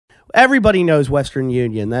Everybody knows Western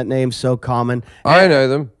Union. That name's so common. I know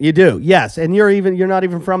them. You do, yes. And you're not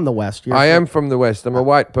even from the West. I am from the West. I'm a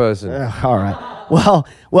white person. All right.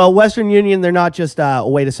 Well, Western Union, they're not just a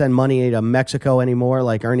way to send money to Mexico anymore,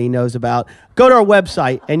 like Ernie knows about. Go to our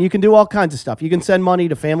website, and you can do all kinds of stuff. You can send money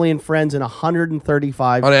to family and friends in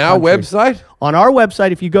 135 On our countries. website? On our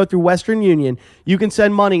website, if you go through Western Union, you can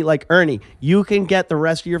send money like Ernie. You can get the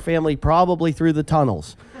rest of your family probably through the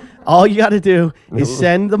tunnels. All you got to do is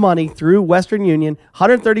send the money through Western Union,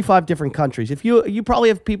 135 different countries. If you probably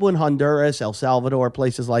have people in Honduras, El Salvador,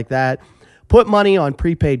 places like that. Put money on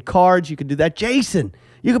prepaid cards. You can do that. Jason,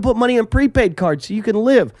 you can put money on prepaid cards so you can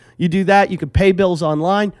live. You do that. You can pay bills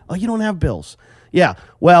online. Oh, you don't have bills. Yeah,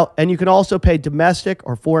 well, and you can also pay domestic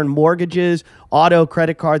or foreign mortgages, auto,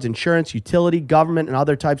 credit cards, insurance, utility, government, and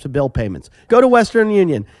other types of bill payments. Go to Western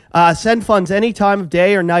Union. Send funds any time of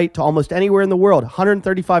day or night to almost anywhere in the world,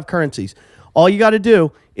 135 currencies. All you got to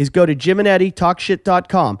do is go to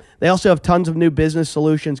JimandEddieTalkShit.com. They also have tons of new business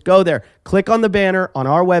solutions. Go there, click on the banner on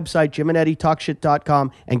our website,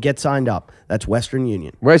 JimandEddieTalkShit.com, and get signed up. That's Western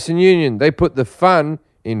Union. Western Union, they put the fun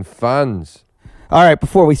in funds. All right,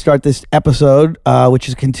 before we start this episode, which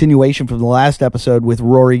is a continuation from the last episode with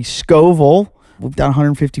Rory Scovel, we've done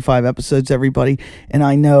 155 episodes, everybody, and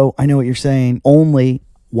I know what you're saying. Only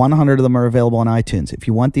 100 of them are available on iTunes. If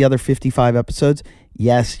you want the other 55 episodes,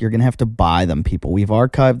 yes, you're going to have to buy them, people. We've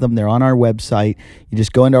archived them. They're on our website. You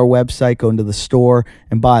just go into our website, go into the store,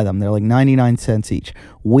 and buy them. They're like 99 cents each.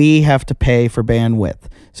 We have to pay for bandwidth.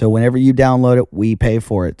 So whenever you download it, we pay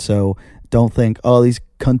for it. So don't think, oh, these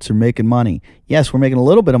cunts are making money. Yes, we're making a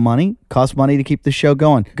little bit of money. Costs money to keep the show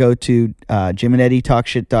going. Go to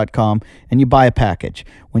JimandEddieTalkShit.com and you buy a package.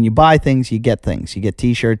 When you buy things, you get things. You get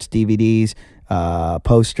T-shirts, DVDs,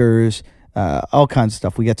 posters, all kinds of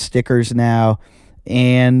stuff. We got stickers now,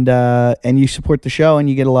 and you support the show, and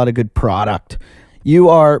you get a lot of good product. You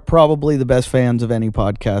are probably the best fans of any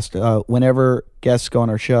podcast. Whenever guests go on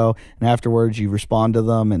our show, and afterwards you respond to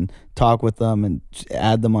them and talk with them and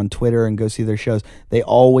add them on Twitter and go see their shows, they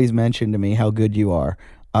always mention to me how good you are.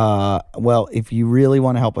 Well, if you really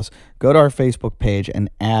want to help us, go to our Facebook page and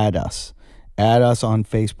add us. Add us on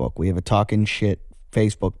Facebook. We have a Talkin' Shit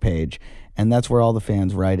Facebook page, and that's where all the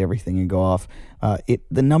fans write everything and go off.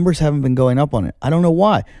 The numbers haven't been going up on it. I don't know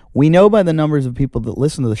why. We know by the numbers of people that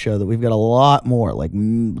listen to the show that we've got a lot more, like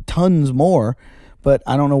tons more, but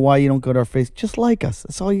I don't know why you don't go to our Facebook. Just like us.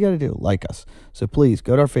 That's all you got to do. Like us. So please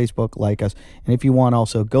go to our Facebook, like us, and if you want,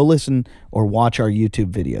 also go listen or watch our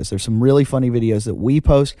YouTube videos. There's some really funny videos that we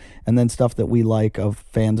post, and then stuff that we like of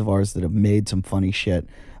fans of ours that have made some funny shit.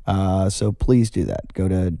 So please do that. Go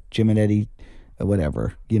to Jim and Eddie,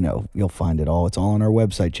 whatever, you'll find it all. It's all on our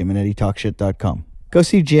website, JimandEddieTalkShit.com. Go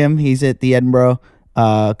see Jim. He's at the Edinburgh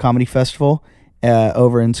Comedy Festival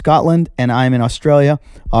over in Scotland, and I'm in Australia,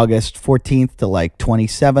 August 14th to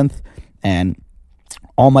 27th, and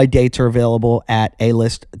all my dates are available at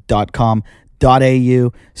alist.com.au.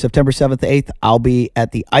 September 7th to 8th, I'll be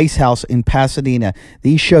at the Ice House in Pasadena.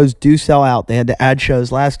 These shows do sell out. They had to add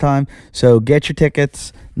shows last time, so get your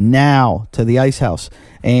tickets now to the Ice House.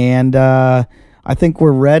 And I think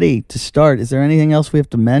we're ready to start. Is there anything else we have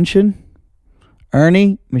to mention?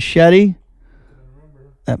 Ernie, Machete,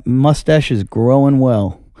 that mustache is growing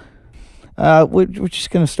well. We're just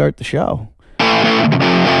going to start the show.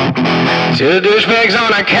 Two douchebags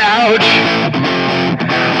on a couch.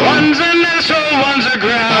 One's an asshole, one's a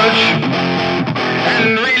grouch.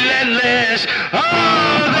 And relentless,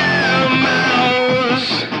 oh, their mouths.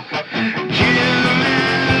 Jim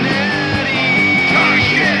and Eddie. Oh,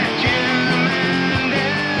 shit. Jim and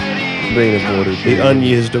Eddie. Being aborted. The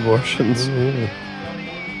unused abortions.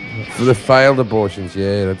 For the failed abortions,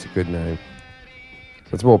 yeah, that's a good name.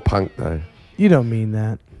 That's more punk, though. You don't mean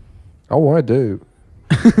that. Oh, I do.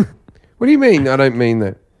 What do you mean I don't mean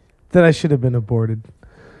that? That I should have been aborted.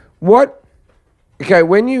 What? Okay,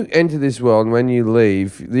 when you enter this world and when you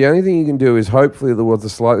leave, the only thing you can do is hopefully the world's a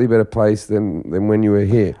slightly better place than when you were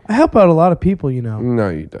here. I help out a lot of people, No,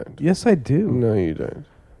 you don't. Yes, I do. No, you don't.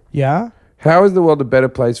 Yeah? How is the world a better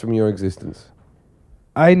place from your existence?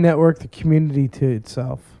 I network the community to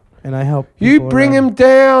itself, and I help people. You bring around. them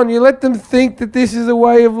down. You let them think that this is a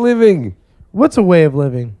way of living. What's a way of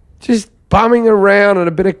living? Just bumming around on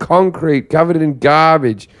a bit of concrete covered in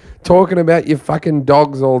garbage, talking about your fucking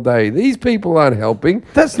dogs all day. These people aren't helping.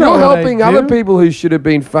 That's You're not what helping I other do. people who should have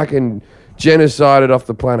been fucking genocided off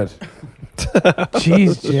the planet.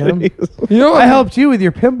 Jeez, Jim. You know what? I helped you with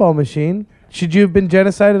your pinball machine. Should you have been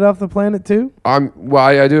genocided off the planet too? Well,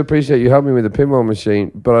 I do appreciate you helping me with the pinball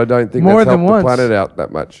machine, but I don't think More that's than helped once. the planet out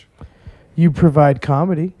that much. You provide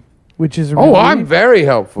comedy. which is a Oh, relief. I'm very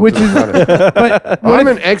helpful. Which to is- the planet. But I'm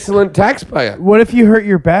an excellent taxpayer. what if you hurt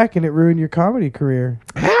your back and it ruined your comedy career?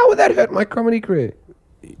 How would that hurt my comedy career?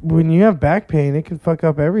 When you have back pain, it can fuck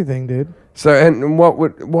up everything, dude. So, and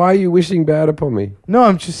why are you wishing bad upon me? No,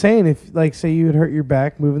 I'm just saying, if, like, say you had hurt your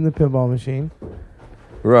back moving the pinball machine,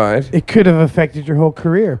 Right. it could have affected your whole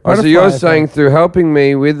career. Oh, so Butterfly you're effect. saying through helping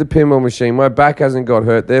me with the pinball machine, my back hasn't got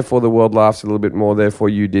hurt, therefore the world laughs a little bit more, therefore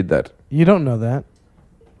you did that. You don't know that.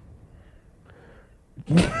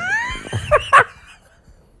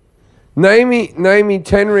 Name me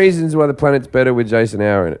 10 reasons why the planet's better with Jason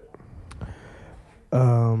Hour in it.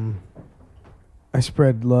 I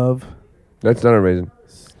spread love. That's not a reason.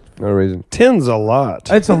 Not a reason. 10's a lot.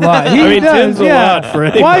 That's a lot. He I mean, does, 10's a yeah. lot for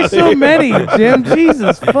Why so many, Jim?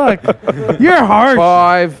 Jesus, fuck. You're harsh.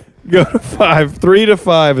 5. Go to 5. 3 to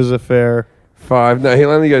 5 is a fair. 5. No,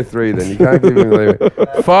 he'll only go 3 then. You can't give him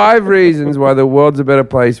the 5 reasons why the world's a better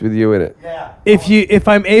place with you in it. If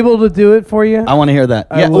I'm able to do it for you, I want to hear that.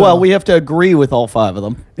 I Yeah. will. Well, we have to agree with all 5 of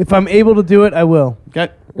them. if I'm able to do it, I will. Okay.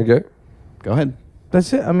 Okay? Go ahead.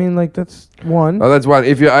 That's it. I mean, like, that's one. Oh, that's one.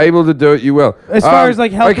 If you're able to do it, you will. As far as,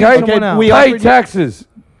 like, helping someone out. we Pay already- taxes.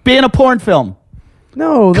 Be in a porn film.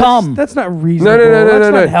 No, Come. that's not No, reasonable. no.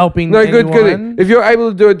 That's not helping No, good, anyone. good. If you're able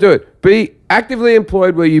to do it, do it. Be actively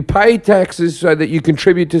employed where you pay taxes so that you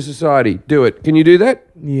contribute to society. Do it. Can you do that?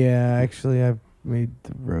 Yeah, actually, I've made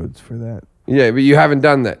the roads for that. Yeah, but you haven't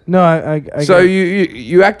done that. No, I So get-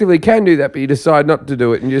 you actively can do that, but you decide not to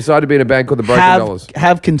do it, and you decide to be in a band called the Broken Dollars.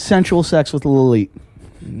 Have consensual sex with Lilith.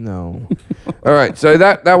 no. All right, so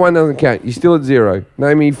that one doesn't count. You're still at 0.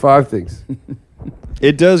 Name me 5 things.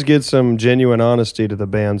 It does get some genuine honesty to the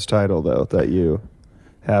band's title, though, that you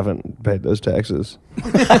haven't paid those taxes.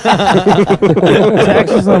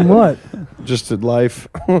 Taxes on what? Just to life.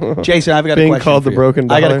 Jason, I've got a Being question called for the you.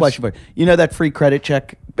 Broken I got a Dollars. question for you. You know that free credit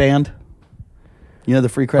check band? You know the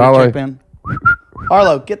free credit Harlow. check band?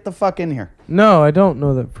 Harlow, get the fuck in here. No, I don't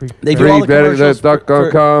know that freak. They do all the commercials for-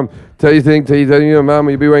 FreeBetterDot.com. Tell your mom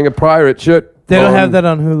you'll be wearing a pirate shirt. They don't have that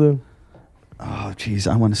on Hulu. Oh, jeez,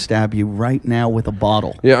 I want to stab you right now with a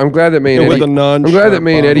bottle. Yeah, I'm glad that me and With Eddie. a non- I'm glad that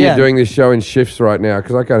me and Eddie Yeah. are doing this show in shifts right now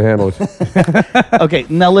because I can't handle it. Okay,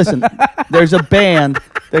 now listen. There's a band.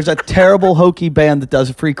 There's a terrible hokey band that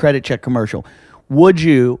does a free credit check commercial. Would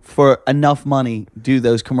you, for enough money, do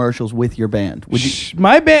those commercials with your band? Would you?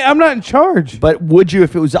 My band, I'm not in charge. But would you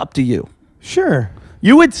if it was up to you? Sure.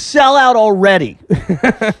 You would sell out already.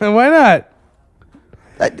 Why not?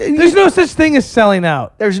 There's no such thing as selling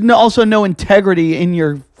out. There's also no integrity in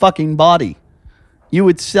your fucking body. You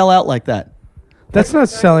would sell out like that. That's not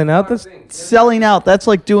selling out. That's Selling out. That's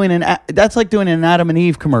like doing an Adam and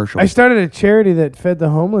Eve commercial. I started a charity that fed the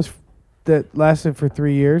homeless that lasted for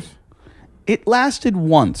 3 years. It lasted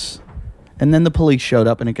once, and then the police showed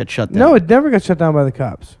up and it got shut down. No, it never got shut down by the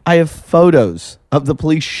cops. I have photos of the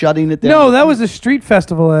police shutting it down. No, that was a street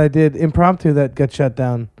festival that I did impromptu that got shut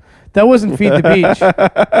down. That wasn't Feed the Beach.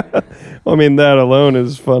 I mean, that alone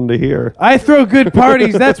is fun to hear. I throw good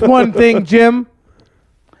parties. That's one thing, Jim.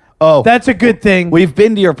 Oh, That's a good thing. we've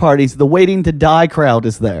been to your parties. The Waiting to Die crowd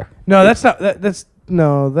is there. No, that's not. That's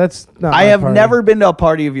not. I my have party. never been to a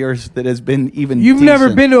party of yours that has been even. You've never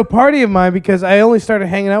decent. been to a party of mine because I only started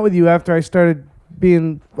hanging out with you after I started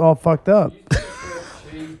being all fucked up.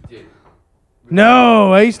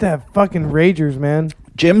 No, I used to have fucking ragers, man.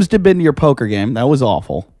 Jim's been to your poker game. That was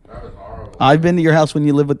awful. I've been to your house when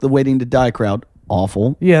you lived with the Waiting to Die crowd.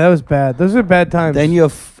 Awful. Yeah, that was bad. Those are bad times. Then you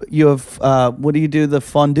have what do you do? The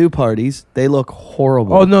fondue parties. They look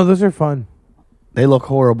horrible. Oh no, those are fun. They look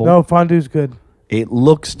horrible. No, fondue's good. It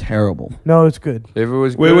looks terrible. No, it's good. If it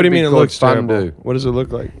was Wait, good, what do you it'd be mean it called looks terrible? fondue. What does it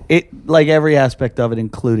look like? It like every aspect of it,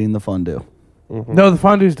 including the fondue. No, the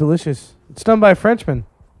fondue's delicious. It's done by a Frenchman.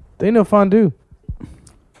 They know fondue.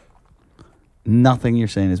 Nothing you're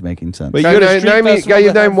saying is making sense. But No, you go to no, street name me, festival go,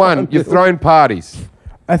 you to have name one. fun. You've thrown parties.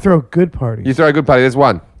 I throw good parties. You throw a good party. There's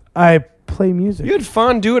one. I play music. You had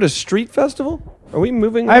fondue at a street festival? Are we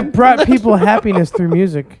moving on? I've brought people happiness through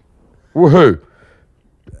music. Woohoo.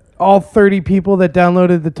 All 30 people that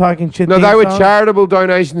downloaded the Talking Shit No, theme they were song. charitable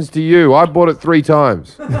donations to you. I bought it 3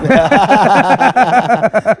 times.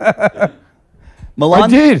 Milan I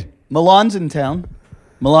did. Milan's in town.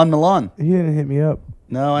 Milan. He didn't hit me up.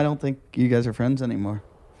 No, I don't think you guys are friends anymore.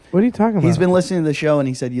 What are you talking about? He's been listening to the show and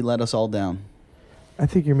he said you let us all down. I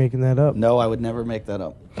think you're making that up. No, I would never make that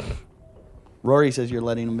up. Rory says you're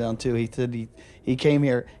letting him down too. He said he came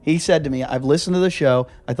here. He said to me, I've listened to the show.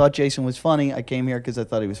 I thought Jason was funny. I came here because I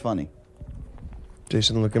thought he was funny.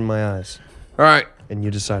 Jason, look in my eyes, All right. and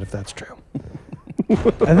you decide if that's true.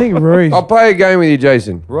 I think Rory's. I'll play a game with you,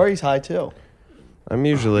 Jason. Rory's high too. I'm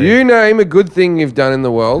usually. You name a good thing you've done in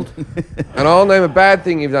the world, and I'll name a bad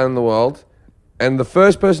thing you've done in the world, and the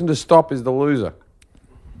first person to stop is the loser.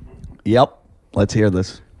 Yep. Let's hear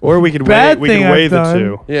this. Or we could Bad weigh, we thing could weigh I've the done.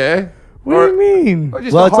 two. Yeah. What do you mean? Or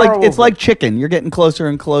just Well, a it's like horrible thing. chicken. You're getting closer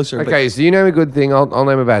and closer. but- Okay, so you name a good thing, I'll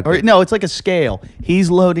name a bad Or, thing. no, it's like a scale. He's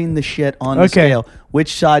loading the shit on the Okay. scale.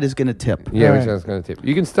 Which side is going to tip? Yeah, which Alright. one's going to tip?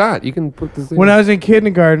 You can start. You can put this thing. When I was in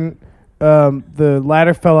kindergarten, the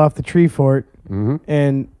ladder fell off the tree fort,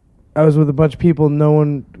 and I was with a bunch of people. No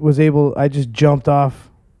one was able. I just jumped off,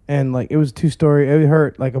 and like it was 2-story. It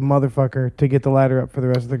hurt like a motherfucker to get the ladder up for the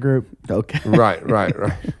rest of the group. Okay. Right.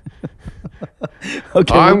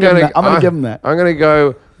 Okay. I'm give him gonna. that. I'm going to give him that. I'm gonna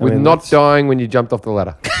go with mean, not that's- dying when you jumped off the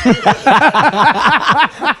ladder.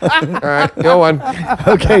 All right, go on.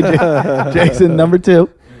 Okay, Jason, number 2.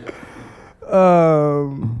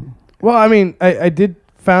 Well, I mean, I did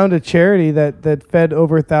found a charity that fed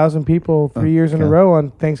over 1,000 people 3 years in a Okay. row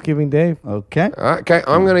on Thanksgiving Day. Okay. Okay,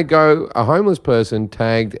 I'm gonna go. A homeless person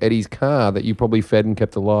tagged Eddie's car that you probably fed and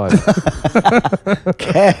kept alive.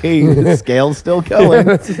 Okay. The scale's still going.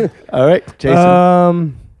 All right,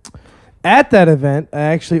 Jason. At that event, I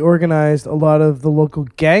actually organized a lot of the local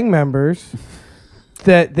gang members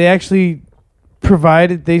that they actually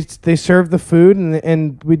provided. They served the food,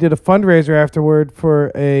 and we did a fundraiser afterward for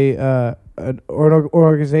an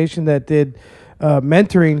organization that did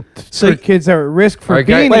mentoring So- for kids that are at risk for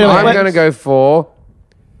Okay, being. Wait, I'm wait. gonna go for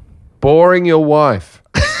boring your wife.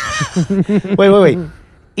 Wait.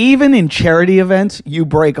 Even in charity events, you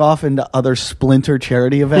break off into other splinter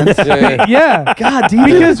charity events. Yeah. Yeah. God, do you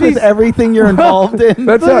do Because this with he's- everything you're involved in?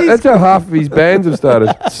 That's how half of his bands have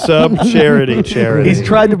started. Charity. He's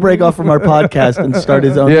tried to break off from our podcast and start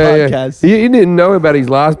his own Yeah. podcast. He didn't know about his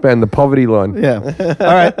last band, The Poverty Line. Yeah. All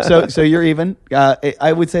right. So you're even.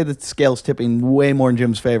 I would say the scale's tipping way more in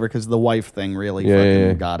Jim's favor because the wife thing really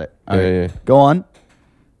fucking got it. All right. Yeah. Go on.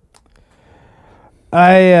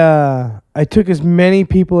 I took as many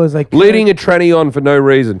people as I could. Leading a tranny on for no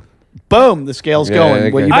reason. Boom. The scale's Yeah, going.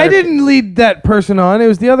 okay. Well, you I better- didn't lead that person on. It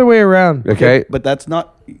was the other way around. Okay. But that's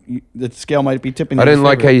not. The scale might be tipping. I in his didn't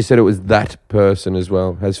like favor. how you said it was that person as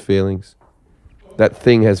well. Has feelings. That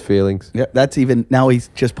thing has feelings. Yeah, that's even. Now he's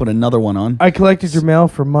just put another one on. I collected your mail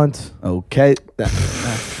for months. Okay.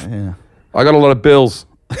 Yeah. I got a lot of bills.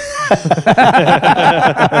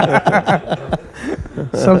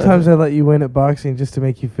 Sometimes I let you win at boxing just to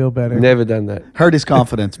make you feel better. Never done that. Hurt his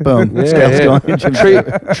confidence. Boom. Yeah, Scale's yeah. going.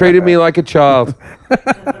 Jim's Treated me like a child.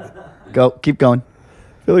 Go. Keep going.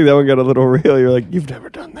 I feel like that one got a little real. You're like, you've never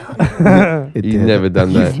done that. It He's did. never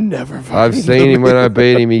done that. Never. I've seen him when I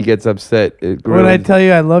beat him. He gets upset. When I tell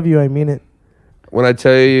you I love you, I mean it. when I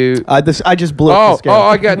tell you. I just blew up the scale.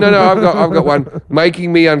 I got no. I've got one.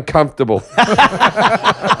 Making me uncomfortable.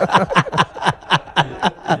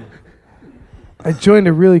 I joined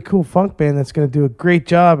a really cool funk band that's going to do a great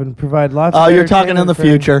job and provide lots of You're talking in the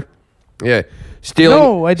entertainment for- future. Yeah, stealing.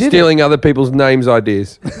 No, I didn't. Stealing other people's names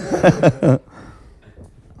ideas.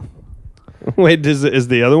 Wait, is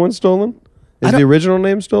the other one stolen? Is the original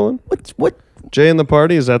name stolen? What? Jay and the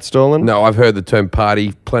Party, is that stolen? No, I've heard the term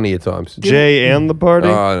party plenty of times. Jay and the Party?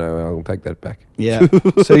 Oh no, I'll take that back. Yeah.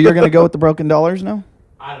 So you're gonna go with the broken dollars now?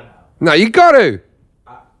 I don't know. No, you got to.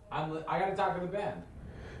 I got to talk to the band.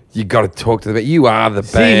 You got to talk to them. You are the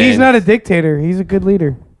See, band. he's not a dictator. He's a good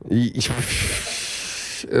leader.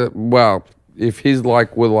 Well, if his were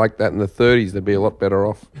like that in the 30s, they'd be a lot better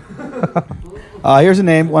off. Here's a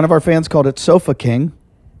name. One of our fans called it Sofa King.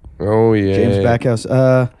 Oh yeah, James Backhouse.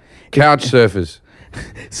 Couch surfers.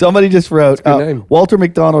 Somebody just wrote. That's a good name. Walter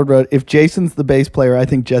McDonald wrote, "If Jason's the bass player, I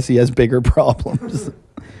think Jesse has bigger problems."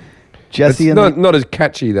 Jesse It's and not as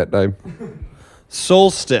catchy, that name.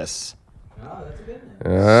 Solstice.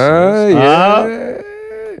 Ah,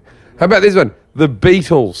 yeah. How about this one? The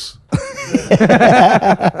Beatles.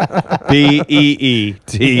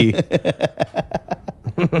 B-E-E-T.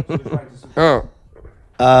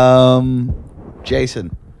 Oh,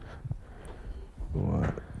 Jason.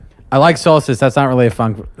 I like Solstice. That's not really a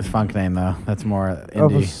funk name though. That's more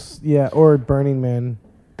indie. Or Burning Man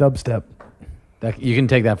dubstep. You can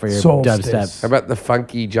take that for your Solstice. dubstep. how about the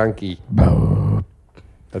Funky Junkie?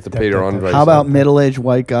 That's a Peter Andre. How about song. middle-aged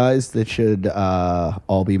white guys that should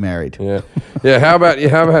all be married? Yeah, yeah. How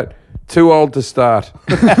about Too Old to Start?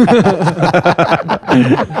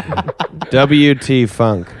 W.T.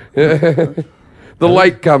 Funk. The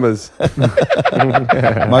Latecomers.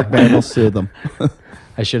 Mark Maron will sue them.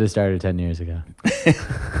 I should have started 10 years ago.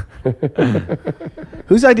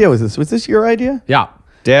 Whose idea was this? Was this your idea? Yeah.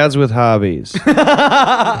 Dads with hobbies.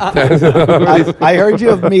 I heard you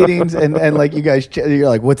have meetings and like you guys, you're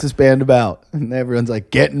like, what's this band about? And everyone's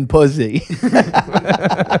like, getting pussy. Is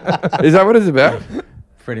that what it's about?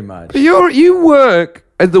 Pretty much. You work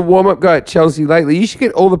as the warm-up guy at Chelsea lately. You should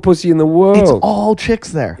get all the pussy in the world. It's all chicks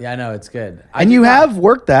there. Yeah, I know it's good. And you have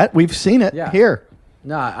worked that. We've seen it here.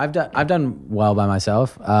 No, I've done well by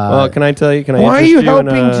myself. Well, can I tell you? Can I? Why are interest you in,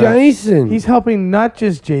 helping Jason? He's helping not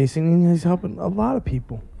just Jason. He's helping a lot of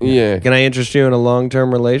people. Yeah. Can I interest you in a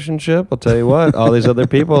long-term relationship? I'll tell you what. All these other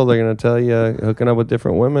people, they're going to tell you hooking up with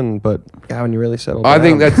different women. But God, when you really settle down, I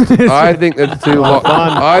think that's too long.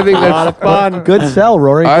 I think a lot of that's fun. Good sell,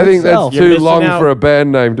 Rory. I Good think sell. that's You're too missing long out. for a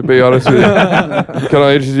band name, to be honest with you. Can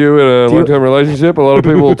I interest you in a long-term relationship? A lot of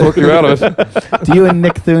people will talk you out of it. Do you and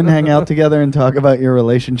Nick Thune hang out together and talk about your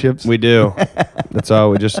relationships? We do. That's all.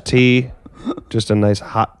 We just tea, just a nice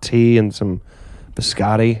hot tea and some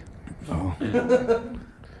biscotti.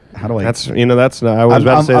 How do I? That's that's not. I was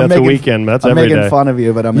about to say that's a weekend, but that's I'm every making day. fun of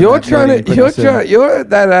you, but I'm. You're not really putting this in. you're at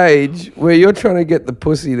that age where you're trying to get the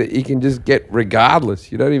pussy that you can just get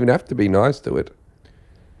regardless. You don't even have to be nice to it.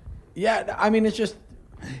 Yeah, I mean, it's just.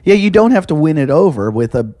 Yeah, you don't have to win it over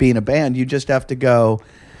with being a band. You just have to go.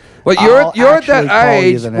 But I'll you're at that actually call you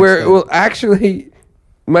age the next where day. it will actually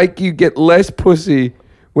make you get less pussy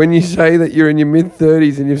when you say that you're in your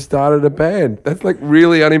mid-30s and you've started a band. That's like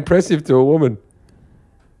really unimpressive to a woman.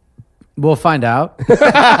 We'll find out.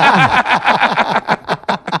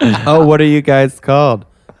 Oh, what are you guys called?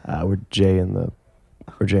 We're Jay and the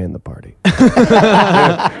party. You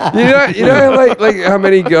know, like how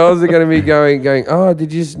many girls are going to be going, oh,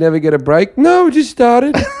 did you just never get a break? No, we just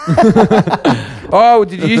started. Oh,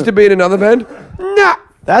 did you used to be in another band? No.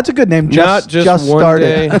 That's a good name. Not just one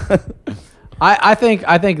started. day. I think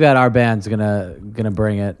that our band's gonna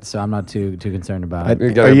bring it, so I'm not too concerned about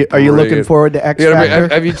it. Are you looking forward to X Factor?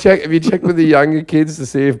 Have you checked with the younger kids to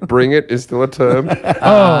see if "bring it" is still a term?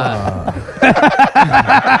 I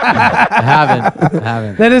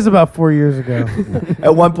haven't. That is about 4 years ago.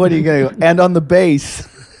 At one point, you're going to go, and on the bass,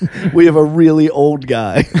 we have a really old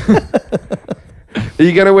guy. Are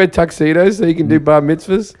you going to wear tuxedos so you can do bar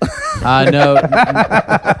mitzvahs? No.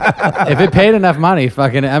 If it paid enough money,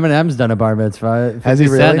 fucking Eminem's done a bar mitzvah. Has he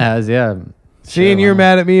 50 Cent really? has, yeah. See, and you're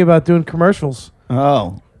mad at me about doing commercials.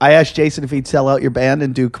 Oh, I asked Jason if he'd sell out your band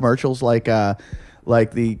and do commercials like the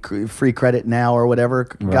Free Credit Now or whatever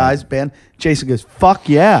guys band. Jason goes, "Fuck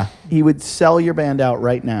yeah!" He would sell your band out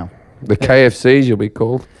right now. The KFCs, you'll be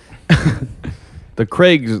called. The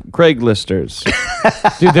Craiglisters.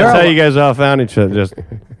 Dude, That's how you guys all found each other. Just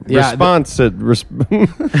Yeah, response at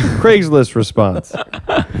Craigslist response.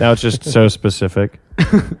 Now it's just so specific.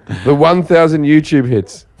 The 1,000 YouTube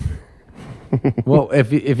hits. Well,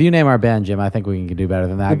 if you name our band, Jim, I think we can do better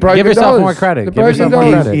than that. Broken Give yourself Dollars. more credit. The Give yourself Broken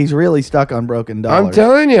more Dollars. credit. He's really stuck on Broken Dollars. I'm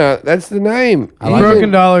telling you, that's the name.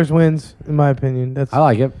 Broken Dollars wins, in my opinion. That's I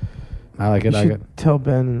like it. I you like it. should tell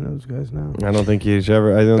Ben and those guys now. I don't think he's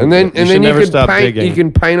ever. And then you you stop can paint. digging. You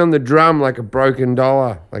can paint on the drum like a broken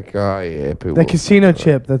dollar. Like, oh yeah, people. The casino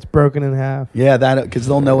chip that's broken in half. Yeah, that because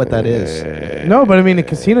they'll know what that is. No, but I mean a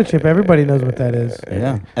casino chip. Everybody knows what that is.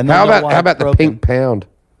 Yeah. And How they'll know why about it's the broken. pink pound?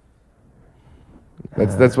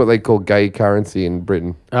 That's what they call gay currency in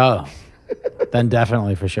Britain. Oh, then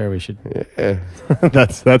definitely for sure we should. Yeah.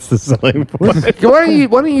 that's the selling point. why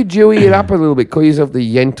don't you Jewy it up a little bit? Call yourself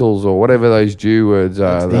the Yentals or whatever those Jew words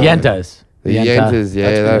are. The Yentas. The Yenta. Yentas,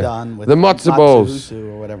 yeah. That's that- been done with the matzo balls.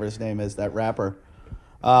 Matsuhusu or whatever his name is, that rapper.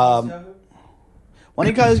 One of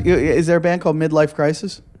you guys, is there a band called Midlife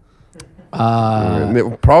Crisis?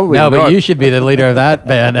 Probably No, not. but you should be the leader of that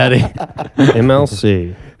band, Eddie.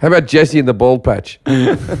 MLC. How about Jesse and the Bald Patch?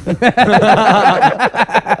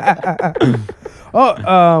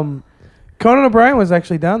 Conan O'Brien was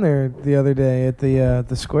actually down there the other day at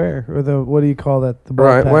the square or the what do you call that? The Bald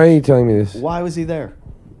Right, Patch. why are you telling me this? Why was he there?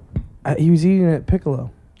 He was eating at Piccolo.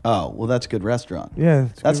 Oh, well, that's a good restaurant. Yeah,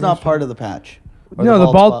 it's a That's good not restaurant. part of the patch. Or No, the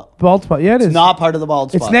spot. bald spot. Yeah, it is. It's not part of the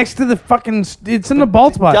bald spot. It's next to the fucking. It's in the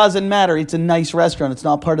bald spot. Doesn't matter. It's a nice restaurant. It's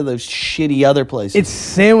not part of those shitty other places. It's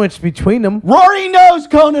sandwiched between them. Rory knows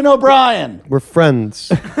Conan O'Brien. We're friends.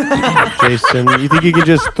 Jason, you think you can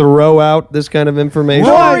just throw out this kind of information?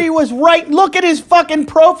 Rory was right. Look at his fucking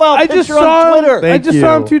profile I picture just saw on him. Twitter. Thank I just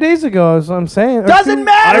saw him you. 2 days ago. I'm saying. Or Doesn't two-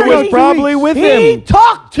 matter. I was He- probably with He him.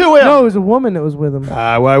 talked to him. No, it was a woman that was with him.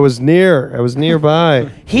 I was near. I was nearby.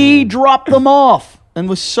 He dropped them off and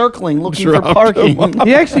was circling, looking for Dropped parking. them off.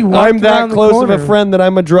 He actually walked I'm that around the close of a corner. friend that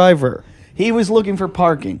I'm a driver. He was looking for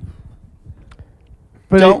parking.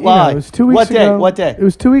 But Don't you know, lie. it was 2 weeks What day? ago. What day? It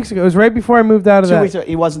was 2 weeks ago. It was right before I moved out of 2 that. weeks ago,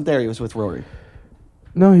 he wasn't there. He was with Rory.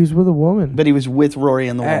 No, he's with a woman. But he was with Rory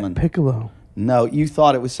and the At woman. Piccolo. No, you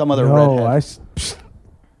thought it was some other No, redhead.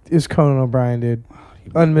 it's Conan O'Brien, dude.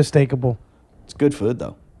 Unmistakable. It's good food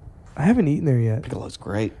though. I haven't eaten there yet. Piccolo's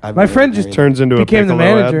great. My friend just Turns into became a the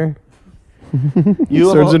Piccolo manager.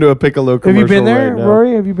 You Turns into a Piccolo Have commercial you been there, right now.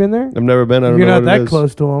 Rory? Have you been there? I've never been. I don't You're know not what it that is.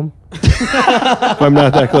 close to him. If I'm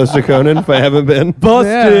not that close to Conan, if I haven't been,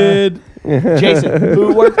 Busted. Jason,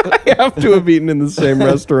 who worked? I have to have eaten in the same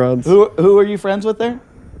restaurants. Who are you friends with there?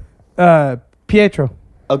 Pietro.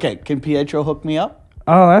 Okay, can Pietro hook me up?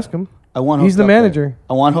 I'll ask him. I want. He's hooked the up there. manager.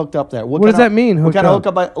 I want hooked up there. What does that mean, What hooked kind of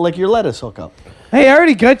up? hookup? Like your lettuce hookup. Hey, I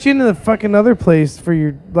already got you into the fucking other place for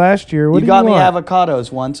your last year. What You do got you me want?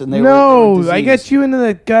 avocados once, and they were No, I diseased. got you into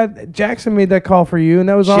that. God, Jackson made that call for you, and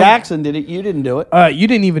that was Jackson did it. You didn't do it. on. You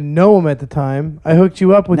didn't even know him at the time. I hooked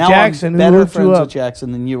you up with Now Jackson, I'm who better hooked you friends up. with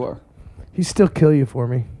Jackson than you are. He'd still kill you for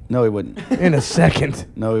me No, he wouldn't. in a second.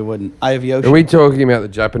 No, he wouldn't. I have Yoshi. Are we talking about the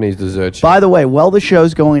Japanese dessert shop? By the way, while the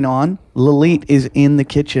show's going on, Lalit is in the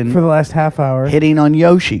kitchen For the last half hour. hitting on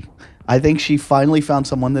Yoshi. I think she finally found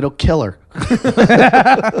someone that'll kill her. Put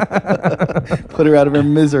her out of her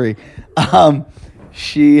misery.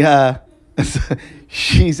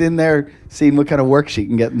 She's in there seeing what kind of work she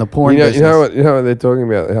can get in the porn business. you know what they're talking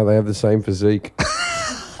about? How they have the same physique.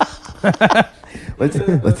 Let's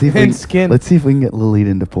see if And skin. Let's see if we can get Lalit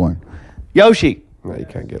into porn. Yoshi, No, you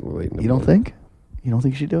can't get Lily. you don't think? You don't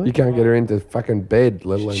think she'd do it? You can't get her into fucking bed,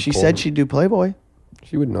 let alone She porn. said she'd do Playboy.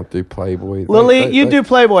 She would not do Playboy. Lalit, you do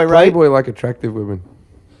Playboy, right? Playboy like attractive women.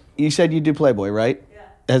 You said you do Playboy, right? Yeah.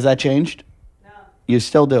 Has that changed? No. You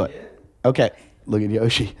still do it? Okay. Look at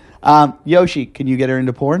Yoshi. Yoshi, can you get her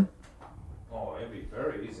into porn? Oh, it'd be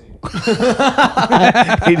very easy.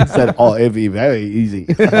 He just said, "Oh, it'd be very easy."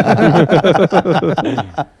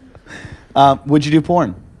 Would you do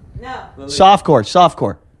porn? No.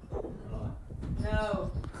 Softcore.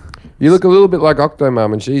 No. You look a little bit like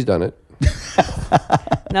Octomom, and she's done it.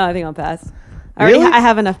 No, I think I'll pass. Really? I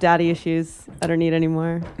have enough daddy issues. I don't need any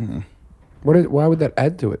more. Why would that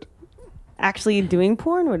add to it? Actually, doing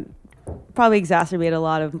porn would probably exacerbate a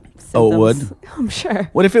lot of symptoms. Oh, it would? I'm sure.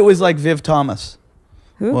 What if it was like Viv Thomas?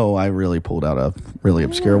 Who? Whoa, I really pulled out a really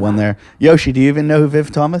obscure one there. Yoshi, do you even know who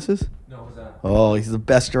Viv Thomas is? No, what's that? Oh, he's the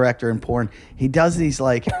best director in porn. He does these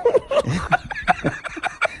like.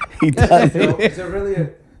 He does. Is it really a...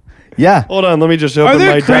 Yeah. Hold on, let me just Are open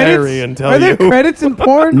there my credits? diary and tell Are there you. credits in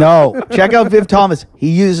porn? No, check out Viv Thomas.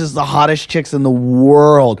 He uses the hottest chicks in the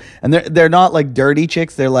world, and they're not like dirty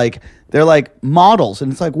chicks. They're like models, and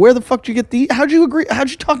it's like, where the fuck did you get these? How'd you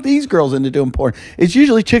talk these girls into doing porn? It's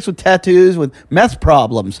usually chicks with tattoos with meth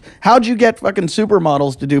problems. How'd you get fucking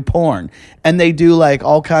supermodels to do porn? And they do like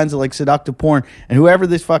all kinds of like seductive porn. And whoever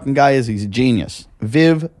this fucking guy is, he's a genius.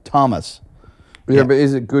 Viv Thomas. Yeah, but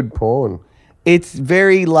is it good porn? It's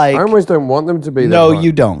very like. I almost don't want them to be. No, that hot.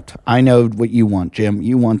 you don't. I know what you want, Jim.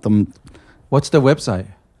 You want them. What's the website?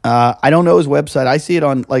 I don't know his website. I see it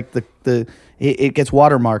on like it gets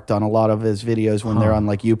watermarked on a lot of his videos when they're on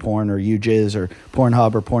like YouPorn or UJizz or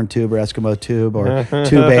Pornhub or PornTube or Eskimo Tube or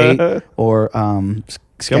Tube8 or Come on,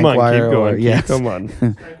 Skankwire keep going. or yes. Come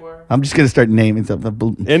on. I'm just gonna start naming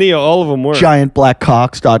something. All of them work.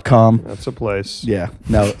 Giantblackcocks.com. That's a place. Yeah,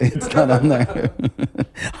 no, it's not on there.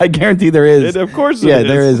 I guarantee there is. Of course Yeah, it is.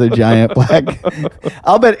 there is a giant black.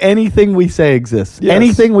 I'll bet anything we say exists. Yes.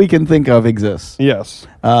 Anything we can think of exists. Yes.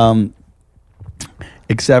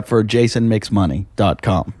 Except for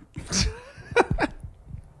jasonmakesmoney.com.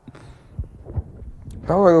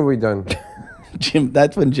 How long have we done? Jim,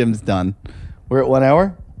 that's when Jim's done. We're at 1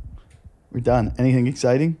 hour? We're done. Anything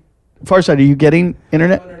exciting? Farside, are you getting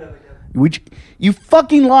internet? You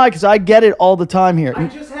fucking lie, because I get it all the time here. I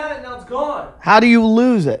just had it, now it's gone. How do you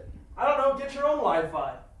lose it? I don't know. Get your own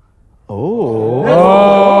Wi-Fi. Oh.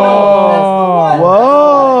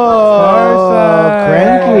 Farside.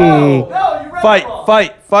 Cranky. No, you read it wrong.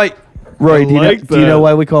 Fight. Rory, I do you like know that.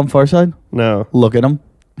 why we call him Farside? No. Look at him.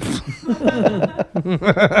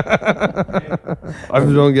 I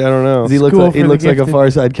don't know. He looks School like, he for the looks like a gifted.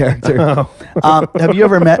 Farside character. Have you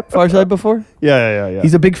ever met Farside before? Yeah.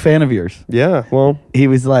 He's a big fan of yours. Yeah, well, He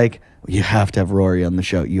was like, you have to have Rory on the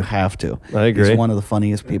show. You have to. I agree. He's one of the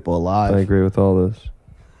funniest people alive. I agree with all this.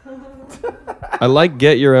 I like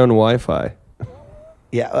get your own Wi-Fi.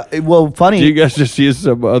 Yeah. Well, funny. Do you guys just use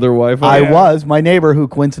some other Wi-Fi? I was. My neighbor, who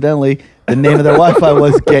coincidentally, the name of their Wi-Fi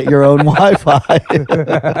was Get Your Own Wi-Fi.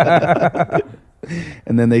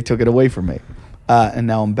 And then they took it away from me. And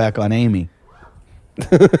now I'm back on Amy. What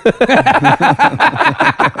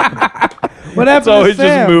It's happened always to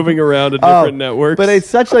Sam? just moving around to different networks. But it's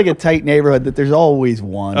such like a tight neighborhood that there's always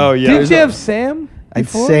one. Oh, yeah. Didn't you have Sam? I had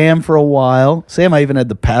before? Sam for a while. Sam, I even had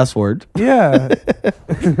the password. Yeah.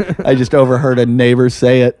 I just overheard a neighbor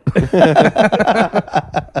say it.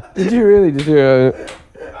 Did you really? Did you?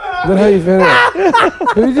 Is that how you found out?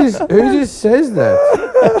 Who just says that?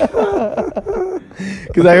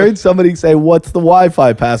 Because I heard somebody say, "What's the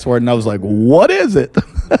Wi-Fi password?" And I was like, "What is it?"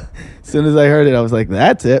 As soon as I heard it, I was like,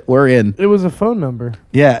 "That's it. We're in." It was a phone number.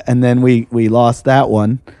 Yeah, and then we lost that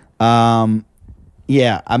one.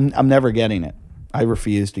 Yeah, I'm never getting it. I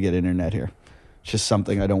refuse to get internet here. It's just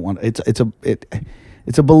something I don't want. It's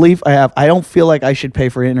a belief I have. I don't feel like I should pay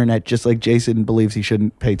for internet, just like Jason believes he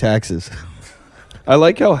shouldn't pay taxes. I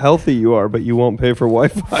like how healthy you are, but you won't pay for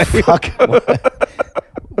Wi-Fi. Fuck.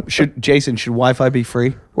 Should Wi-Fi be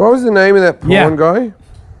free? What was the name of that porn guy?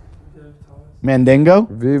 Mandingo?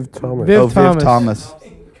 Viv Thomas. Viv Viv Thomas.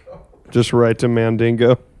 Just write to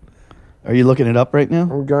Mandingo. Are you looking it up right now?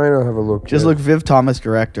 I'm going to have a look. Just look Viv Thomas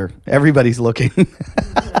director. Everybody's looking.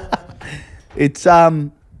 It's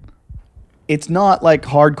not like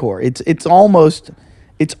hardcore. It's almost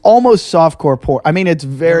softcore porn. I mean, it's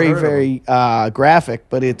very graphic,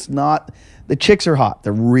 but it's not. The chicks are hot.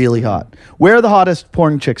 They're really hot. Where are the hottest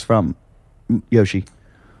porn chicks from, Yoshi?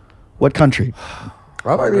 What country?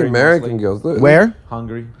 I like the American girls. Look, Where?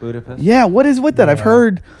 Hungary, Budapest. Yeah, what is with that? I've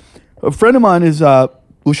heard a friend of mine was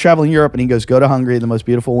traveling Europe, and he goes, "Go to Hungary, the most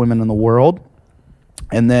beautiful women in the world."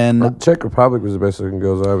 And then, Czech Republic was the best looking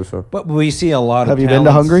girls I ever saw. But we see a lot have of you been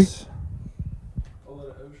to Hungary?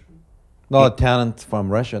 A lot of talent from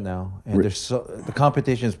Russia now, and the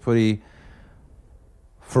competition is pretty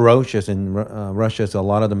ferocious in Russia. So a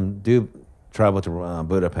lot of them do travel to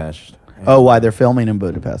Budapest. Oh, why they're filming in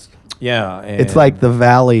Budapest? Yeah, It's like the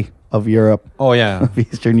valley of Europe. oh yeah, Of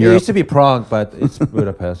Eastern it Europe. used to be Prague, but it's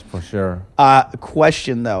Budapest for sure.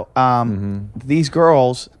 Question though, these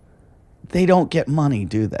girls, they don't get money,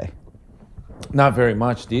 do they? Not very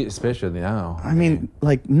much, especially now. I mean,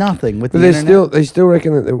 like nothing with But the internet. they still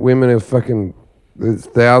reckon that the women are fucking. There's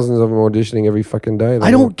thousands of them auditioning every fucking day.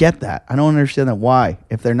 I don't get that. I don't understand that. Why?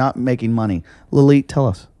 If they're not making money, Lilith, tell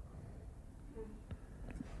us.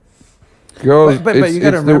 Girls, But you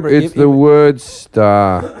gotta remember, it's the word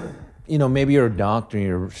star. You know, maybe you're a doctor and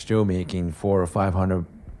you're still making $400 or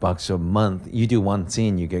 $500 a month. You do one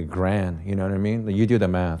scene, you get $1,000. You know what I mean? Like, you do the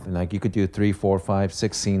math, and like you could do 3, 4, 5,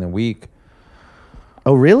 6 scenes a week.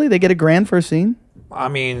 Oh, really? They get $1,000 for a scene? I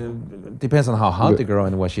mean, it depends on how hot the girl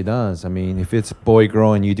and what she does. I mean, if it's boy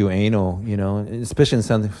girl and you do anal, you know, especially in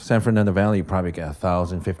San Fernando Valley, you probably get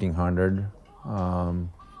 1,000, 1,500.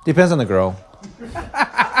 Depends on the girl.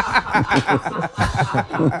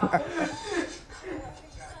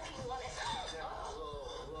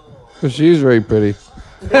 She's very pretty.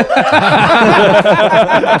 You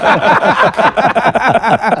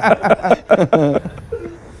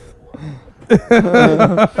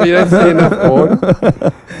don't see enough porn.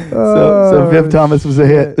 So Viv Thomas was a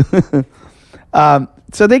hit.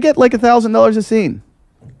 So they get like $1,000 a scene.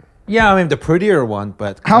 Yeah, I mean, the prettier one,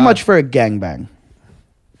 but... How much for a gangbang?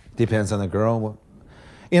 Depends on the girl.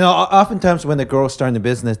 You know, oftentimes when the girls start in the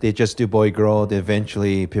business, they just do boy-girl.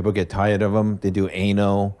 Eventually, people get tired of them. They do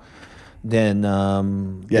anal. Then,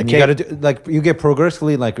 then you got to do, like, you get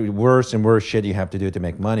progressively, like, worse and worse shit you have to do to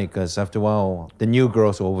make money, because after a while, the new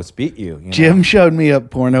girls will always beat you. You know? Jim showed me a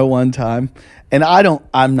porno one time, and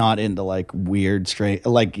I'm not into like weird straight,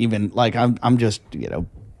 like even like I'm just, you know,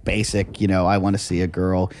 basic, you know, I want to see a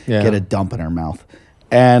girl get a dump in her mouth.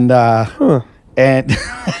 And and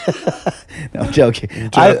no, I'm joking.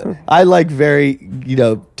 I like very, you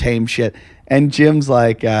know, tame shit. And Jim's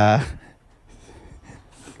like I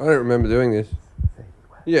don't remember doing this.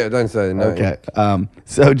 Yeah, don't say the name. okay.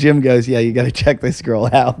 So Jim goes, "Yeah, you got to check this girl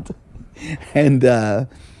out." And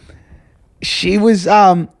she was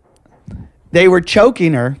they were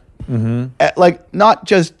choking her, at, like, not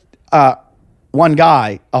just one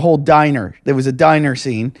guy, a whole diner. There was a diner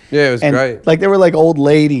scene. Yeah, it was great. Like, there were like old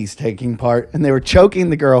ladies taking part, and they were choking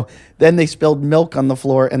the girl. Then they spilled milk on the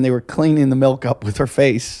floor, and they were cleaning the milk up with her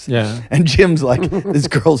face. Yeah. And Jim's like, "This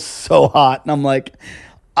girl's so hot," and I'm like,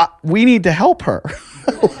 "We need to help her."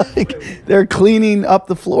 Like, they're cleaning up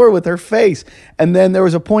the floor with her face. And then there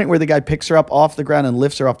was a point where the guy picks her up off the ground and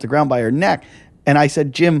lifts her off the ground by her neck. And I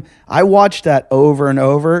said, "Jim, I watched that over and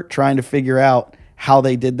over trying to figure out how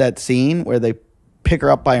they did that scene where they pick her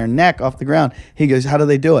up by her neck off the ground." He goes, "How do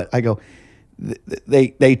they do it?" I go,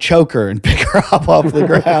 they choke her and pick her up off the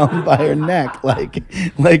ground by her neck. Like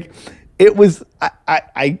it was,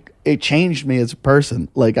 it changed me as a person.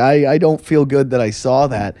 Like, I don't feel good that I saw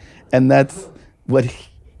that. And that's what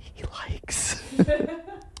he likes.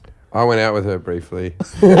 I went out with her briefly.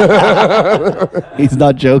 He's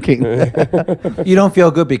not joking. You don't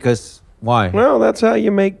feel good because why? Well, that's how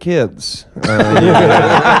you make kids. You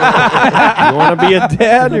want to be a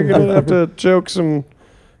dad? You're gonna have to choke some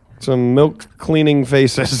milk cleaning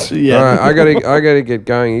faces. Yeah. All right, I gotta get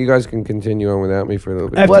going. You guys can continue on without me for a little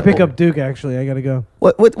bit. I have to pick up Duke. Actually, I gotta go.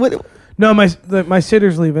 What? No, my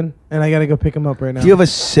sitter's leaving, and I gotta go pick him up right now. Do you have a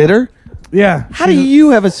sitter? Yeah. How do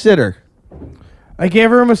you have a sitter? I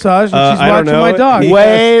gave her a massage, and she's I don't watching know. my dog.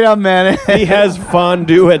 Wait a minute. He has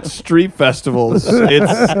fondue at street festivals.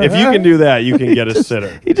 If you can do that, you can get a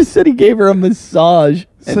sitter. He just said he gave her a massage.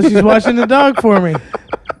 So she's watching the dog for me.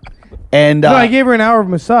 And No, I gave her an hour of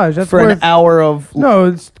massage. That's for worth, an hour of. No,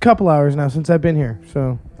 it's a couple hours now since I've been here.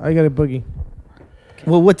 So I got a boogie.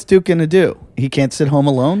 Well, what's Duke gonna do? He can't sit home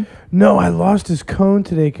alone. No, I lost his cone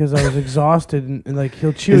today because I was exhausted and like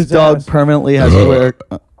he'll chew His his dog ass. permanently has to wear.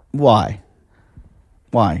 Why?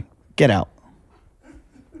 Why? Get out.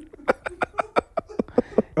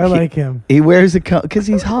 I like him. He wears a coat because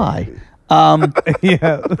he's high.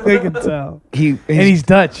 Yeah, I can tell. And he's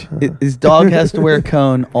Dutch. His dog has to wear a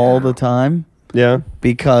cone all the time Yeah.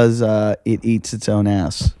 because it eats its own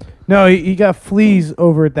ass. No, he got fleas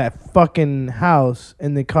over at that fucking house,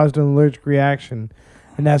 and they caused an allergic reaction,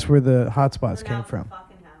 and that's where the hot spots came from.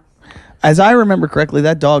 As I remember correctly,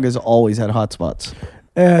 that dog has always had hot spots.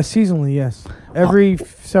 Seasonally, yes. Every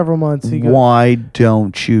several months he got. Why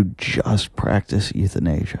don't you just practice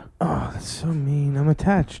euthanasia? Oh, that's so mean. I'm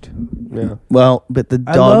attached. Yeah. Well, but the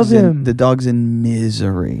I love dog's him. the dog's in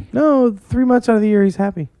misery. No, 3 months out of the year he's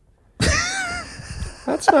happy.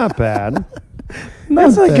 That's not bad.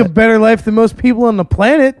 That's like a better life than most people on the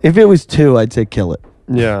planet. If it was 2, I'd say kill it.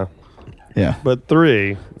 Yeah. Yeah. But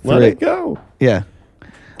 3, let 3. it go. Yeah.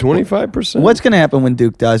 25%. What's gonna happen when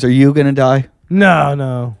Duke dies? Are you gonna die?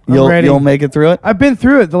 No. I'm ready. You'll make it through it. I've been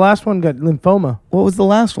through it. The last one got lymphoma. What was the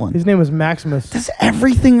last one? His name was Maximus. Does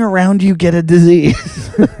everything around you get a disease?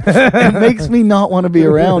 It makes me not want to be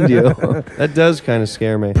around you. That does kind of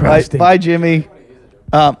scare me. Bye, Jimmy.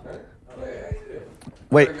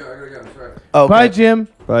 Wait. Okay. Bye, Jim.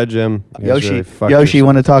 Bye, Jim. You guys Yoshi, really fucked Yoshi, you yourself.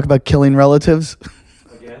 want to talk about killing relatives?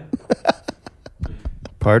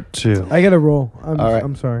 Part 2. I gotta roll. I'm right.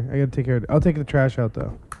 I'm sorry. I gotta take care of it. I'll take the trash out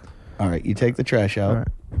though. All right, you take the trash out. All right.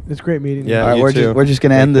 It's great meeting Yeah. you. All right, you we're too. just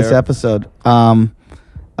gonna Take end this care. episode. Just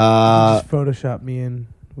Photoshop me in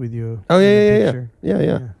with you. Oh, in the yeah. picture.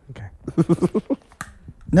 Yeah. Okay.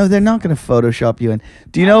 No, they're not going to Photoshop you in.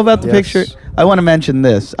 Do you know about the Yes. picture? I want to mention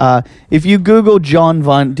this. If you Google John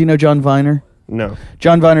Vine, do you know John Viner? No.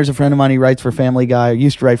 John Viner's a friend of mine. He writes for Family Guy, or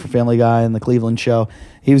used to write for Family Guy and the Cleveland Show.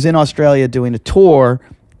 He was in Australia doing a tour,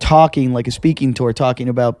 talking, like a speaking tour, talking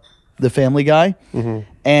about the Family Guy.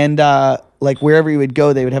 And like wherever he would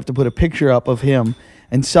go, they would have to put a picture up of him.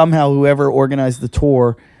 And somehow whoever organized the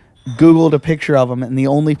tour Googled a picture of him, and the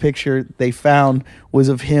only picture they found was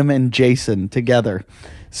of him and Jason together.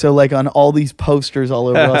 So like on all these posters all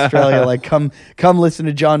over Australia, like come listen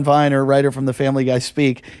to John Viner, writer from the Family Guy,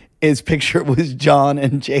 speak. His picture was John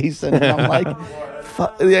and Jason. And I'm like,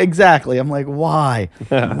 exactly. I'm like, why?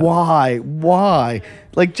 Why?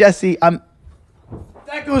 Like, Jesse, That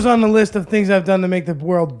goes on the list of things I've done to make the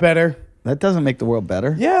world better. that doesn't make the world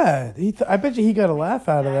better. Yeah, I bet you he got a laugh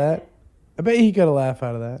out of that. I bet he got a laugh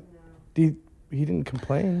out of that. He didn't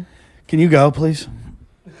complain. Can you go, please?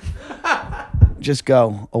 Just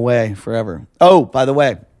go away forever. Oh, by the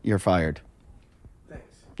way, you're fired. Thanks.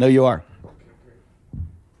 No, you are.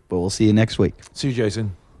 But we'll see you next week. See you,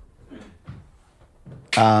 Jason.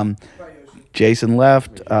 Jason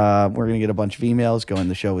left. We're going to get a bunch of emails going.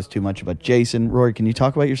 The show was too much about Jason. Rory, can you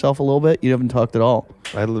talk about yourself a little bit? You haven't talked at all.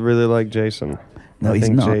 I really like Jason. No, I he's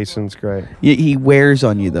think not. Jason's great. He wears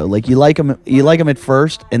on you though. Like you like him at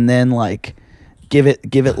first, and then like give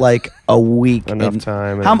it like a week. Enough and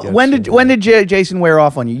time and it when gets did Jason wear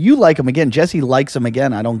off on you? You like him again. Jesse likes him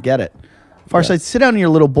again. I don't get it. Farside, sit down in your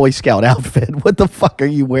little Boy Scout outfit. What the fuck are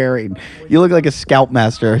you wearing? You look like a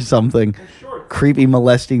Scoutmaster or something. Creepy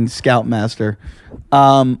molesting Scoutmaster.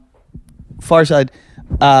 Farside,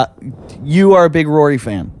 you are a big Rory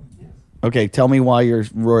fan. Okay, tell me why you're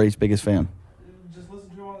Rory's biggest fan. Just listen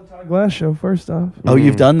to him on the Todd Glass show first off. Oh,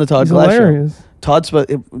 you've done the Todd He's Glass hilarious. show. Todd's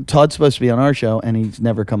supposed to be on our show, and he's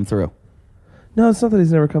never come through. No, it's not that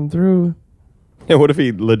he's never come through. Yeah, what if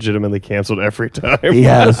he legitimately canceled every time? He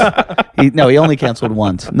has. He only canceled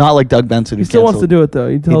once. Not like Doug Benson, who He still wants to canceled. do it though.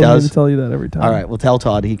 He tells me does? to tell you that every time. All right, well, tell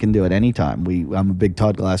Todd he can do it anytime. I'm a big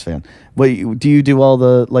Todd Glass fan. Wait, do you do all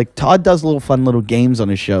the like? Todd does little fun little games on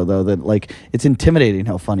his show though. That like it's intimidating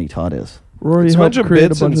how funny Todd is. Rory It's a helped bunch of create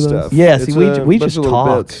bits a bunch and of those. stuff. Yeah, see, It's we a bunch just of little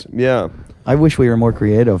talk. bits. Yeah. I wish we were more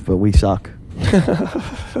creative, but we suck.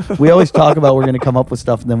 We always talk about we're going to come up with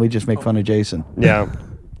stuff, and then we just make fun of Jason. Yeah.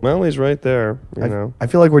 Well, he's right there. You know. I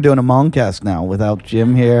feel like we're doing a Moncast now without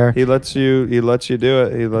Jim here. He lets you do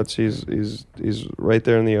it. He's right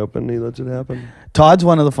there in the open. He lets it happen. Todd's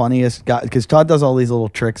one of the funniest guys because Todd does all these little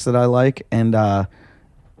tricks that I like, and I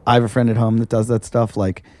have a friend at home that does that stuff.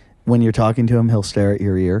 Like when you're talking to him, he'll stare at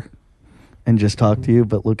your ear and just talk to you,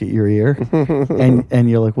 but look at your ear, and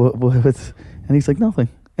you're like, what's? And he's like, nothing.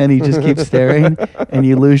 And he just keeps staring, and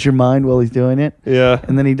you lose your mind while he's doing it. Yeah.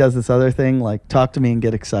 And then he does this other thing, like talk to me and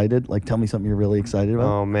get excited. Like tell me something you're really excited about.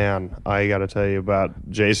 Oh man, I got to tell you about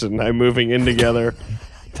Jason and I moving in together.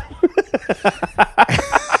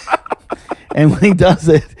 And when he does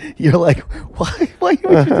it, you're like, why would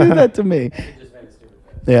you do that to me?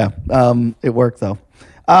 Yeah, it worked though.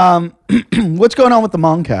 What's going on with the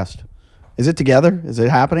Moncast? Is it together? Is it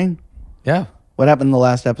happening? Yeah. What happened in the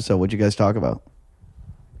last episode? What'd you guys talk about?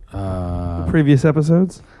 Previous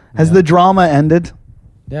episodes. Has the drama ended?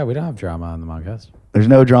 Yeah, we don't have drama on the podcast. There's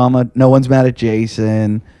no drama. No one's mad at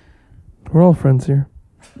Jason. We're all friends here.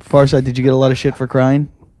 Farside, did you get a lot of shit for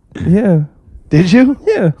crying? Yeah. Did you?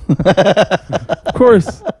 Yeah. Of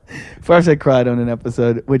course. Farside cried on an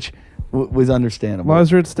episode, which was understandable.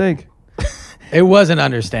 Lives are at stake. It wasn't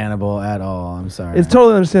understandable at all. I'm sorry. It's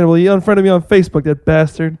totally understandable. You unfriended me on Facebook, that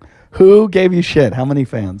bastard. Who gave you shit? How many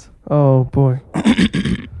fans? Oh, boy.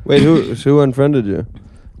 Wait, who unfriended you?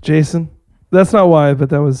 Jason. That's not why, but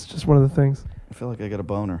that was just one of the things. I feel like I got a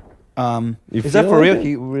boner. Is that for real?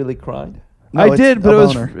 He really cried? No, I it's did, but a it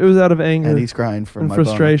was boner. out of anger. And he's crying from and my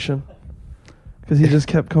frustration. Because he just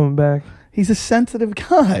kept coming back. He's a sensitive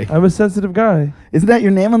guy. I'm a sensitive guy. Isn't that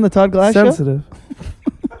your name on the Todd Glass show? Sensitive.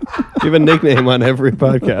 You have a nickname on every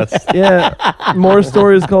podcast. Yeah. More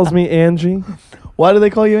Stories calls me Angie. Why do they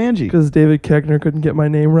call you Angie? Because David Keckner couldn't get my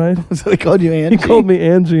name right. So they called you Angie? He called me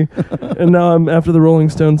Angie. And now I'm after the Rolling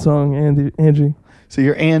Stone song, Angie. So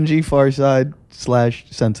you're Angie Farside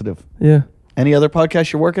 / sensitive. Yeah. Any other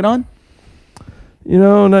podcasts you're working on? You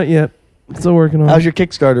know, not yet. Still working on it. How's your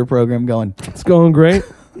Kickstarter program going? It's going great.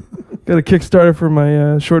 Got a Kickstarter for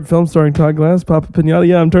my short film starring Todd Glass, Papa Pinata.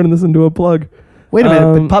 Yeah, I'm turning this into a plug. Wait a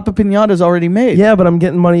minute, but Papa Pinata's already made. Yeah, but I'm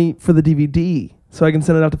getting money for the DVD, so I can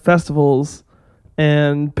send it out to festivals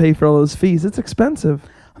and pay for all those fees. It's expensive.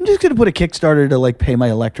 I'm just going to put a Kickstarter to like pay my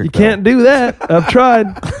electric You bill. can't do that. I've tried.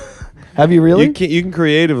 Have you really? You can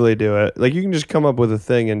creatively do it. Like you can just come up with a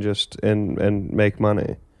thing and just and make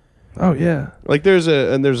money. Oh yeah. Like there's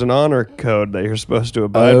an honor code that you're supposed to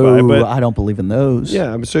abide by, but I don't believe in those.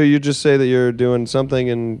 yeah. So you just say that you're doing something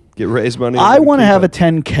and raise money. I want to have a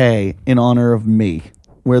 10K in honor of me,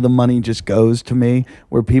 where the money just goes to me,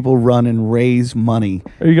 where people run and raise money.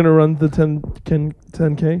 Are you gonna run the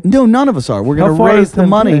 10K? No, none of us are. We're How going to far raise is the 10K?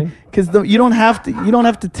 money because you don't have to. You don't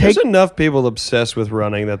have to take. There's enough people obsessed with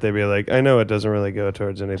running that they'd be like, I know it doesn't really go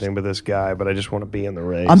towards anything but this guy, but I just want to be in the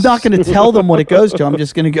race. I'm not going to tell them what it goes to. I'm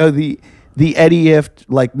just going to go the Eddie Ift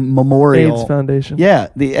like memorial AIDS Foundation. Yeah,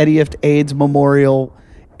 the Eddie Ift AIDS Memorial.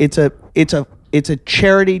 It's a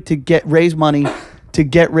charity to raise money to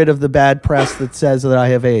get rid of the bad press that says that I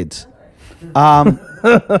have AIDS.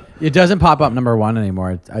 It doesn't pop up number 1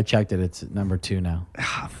 anymore. I checked it. It's number 2 now.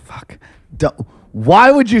 Fuck.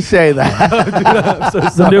 Why would you say that?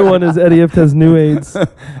 The new one is Eddie Ift has new AIDS.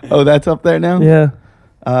 Oh, that's up there now? Yeah.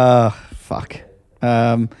 Fuck.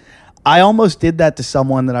 I almost did that to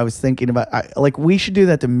someone that I was thinking about. We should do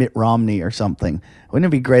that to Mitt Romney or something. Wouldn't it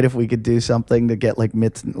be great if we could do something to get like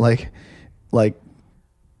Mitt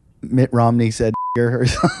Romney said or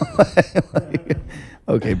something?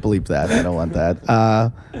 Okay, bleep that. I don't want that.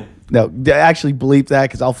 No, actually bleep that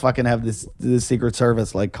because I'll fucking have this Secret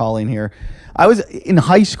Service like calling here. I was in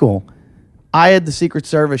high school. I had the Secret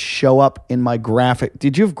Service show up in my graphic.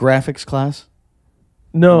 Did you have graphics class?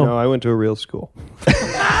 No, I went to a real school.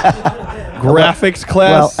 Graphics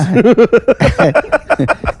class.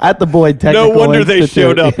 At the Boyd No Technical wonder they Institute.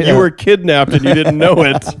 showed up. Yeah. You were kidnapped and you didn't know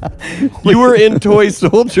it. You were in toy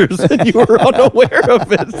soldiers and you were unaware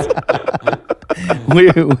of it.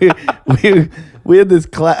 we had this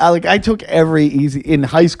class. I took every easy in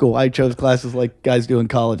high school. I chose classes like guys do in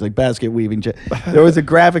college, like basket weaving. There was a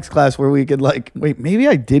graphics class where we could wait, maybe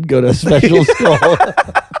I did go to a special school.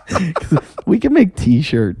 We could make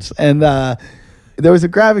T-shirts, and there was a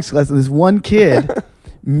graphics class, and this one kid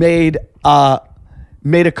made a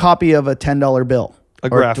copy of a $10 bill. A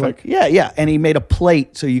graphic. Yeah, and he made a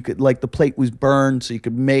plate so you could the plate was burned, so you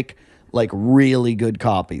could make really good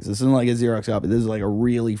copies. This isn't like a Xerox copy. This is like a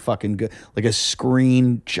really fucking good, like a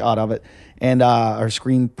screenshot of it, and or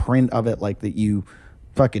screen print of it, that you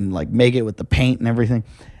fucking make it with the paint and everything.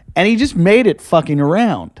 And he just made it fucking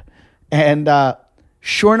around. And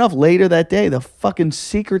sure enough, later that day, the fucking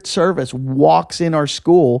Secret Service walks in our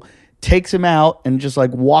school, takes him out, and just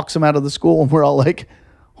like walks him out of the school. And we're all like,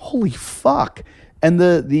 holy fuck. And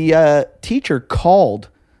the teacher called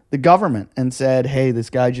the government and said, hey, this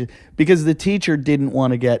guy just, because the teacher didn't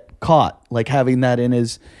want to get caught, like having that in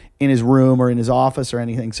his room or in his office or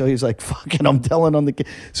anything. So he's like, fuck it, I'm telling on the kid.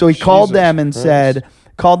 So he called them and said,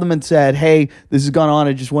 hey, this has gone on.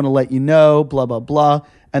 I just want to let you know, blah, blah, blah.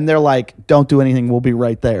 And they're like, don't do anything. We'll be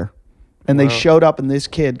right there. And they showed up, and this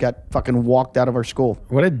kid got fucking walked out of our school.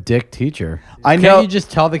 What a dick teacher. I know. Can't you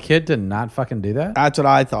just tell the kid to not fucking do that? That's what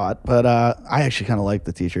I thought. But I actually kind of liked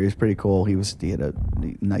the teacher. He was pretty cool. He had a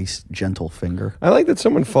nice, gentle finger. I like that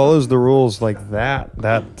someone follows the rules like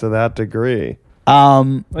that to that degree.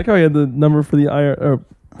 Like how he had the number for the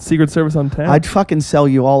Secret Service on tap. I'd fucking sell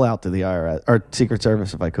you all out to the IRS or Secret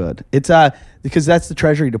Service if I could. It's because that's the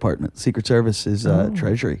Treasury Department. Secret Service is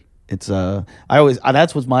Treasury. It's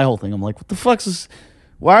that's what's my whole thing. I'm like, what the fuck's this?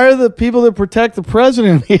 Why are the people that protect the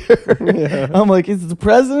president here? Yeah. I'm like, is the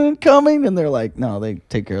president coming? And they're like, no, they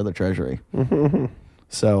take care of the Treasury.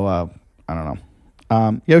 So I don't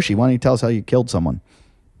know. Yoshi, why don't you tell us how you killed someone?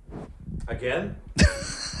 Again?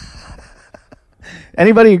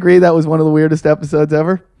 Anybody agree that was one of the weirdest episodes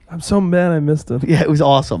ever? I'm so mad I missed it. Yeah, it was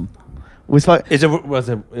awesome. It was fun.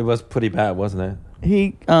 It was pretty bad, wasn't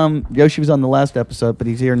it? Yoshi was on the last episode, but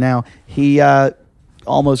he's here now. He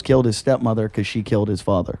almost killed his stepmother because she killed his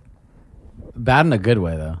father. Bad in a good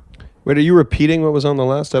way, though. Wait, are you repeating what was on the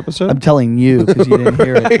last episode? I'm telling you because you didn't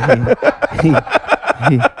hear it.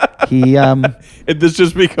 This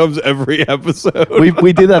just becomes every episode.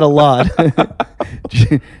 We do that a lot.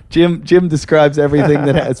 Jim describes everything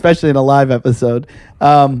that, especially in a live episode.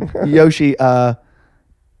 Yoshi,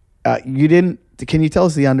 you didn't. Can you tell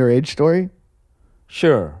us the underage story?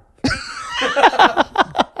 Sure.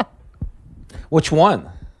 Which one?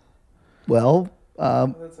 Well,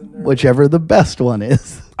 whichever the best one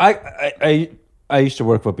is. I used to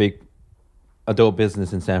work for a big adult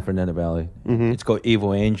business in San Fernando Valley. Mm-hmm. It's called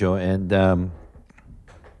Evil Angel, and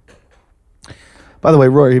by the way,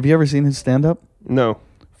 Rory, have you ever seen his stand-up? No.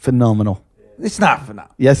 Phenomenal. It's not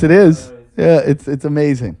phenomenal. Yes, it is. Yeah, it's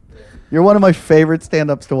amazing. You're one of my favorite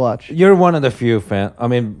stand-ups to watch. You're one of the few fan. I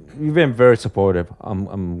mean, you've been very supportive.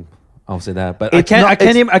 I'll say that. But I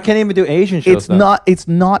can't even do Asian shows. It's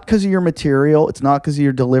not because of your material. It's not because of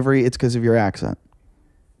your delivery. It's because of your accent.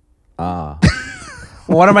 Well,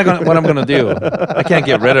 what am I gonna do? I can't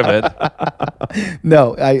get rid of it.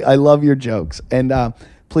 No, I love your jokes. And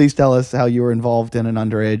please tell us how you were involved in an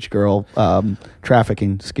underage girl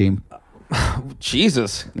trafficking scheme.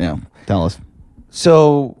 Jesus. Yeah, tell us.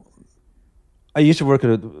 So I used to work at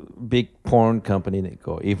a big porn company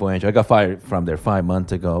called Evil Angel. I got fired from there 5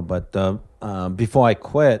 months ago. But before I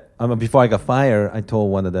got fired, I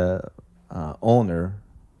told one of the owner,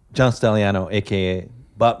 John Stelliano, a.k.a.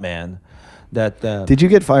 Buttman, that... Did you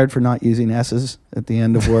get fired for not using S's at the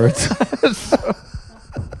end of words?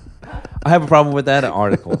 I have a problem with that in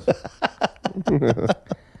articles.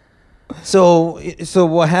 So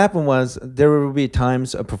what happened was there will be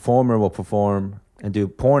times a performer will perform and do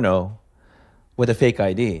porno with a fake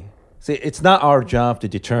ID. See, it's not our job to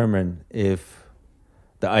determine if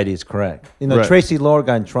the ID is correct. Right. Tracy Lord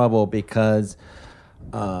got in trouble because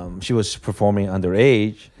she was performing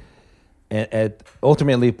underage, and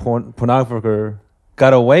ultimately pornographer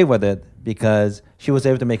got away with it because she was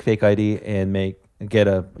able to make fake ID and get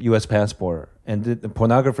a U.S. passport. And the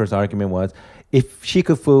pornographer's argument was, if she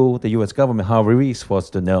could fool the U.S. government, how were we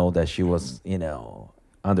supposed to know that she was,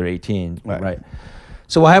 under 18, right?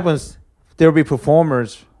 So what happens? There will be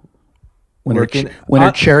performers when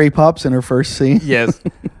her cherry pops in her first scene. Yes,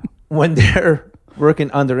 when they're working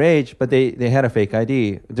underage, but they had a fake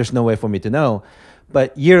ID. There's no way for me to know.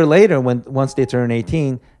 But year later, once they turn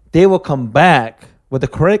 18, they will come back with the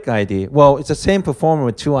correct ID. Well, it's the same performer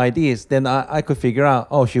with two IDs. Then I could figure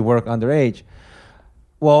out, she worked underage.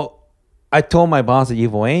 Well, I told my boss at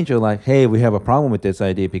Evil Angel, like, hey, we have a problem with this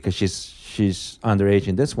ID because she's underage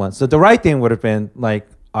in this one. So the right thing would have been like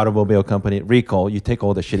automobile company recall. You take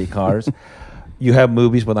all the shitty cars. You have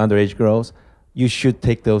movies with underage girls. You should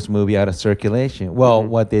take those movies out of circulation. Well,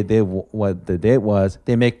 what they did was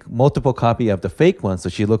they make multiple copy of the fake one, so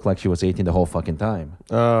she looked like she was 18 the whole fucking time.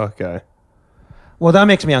 Oh, okay. Well, that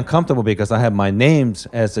makes me uncomfortable because I have my names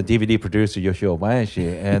as a DVD producer, Yoshio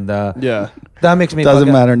Obayashi, and yeah, that makes me doesn't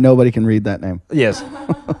matter. Nobody can read that name. Yes.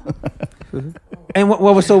 And what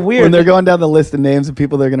was so weird when they're going down the list of names of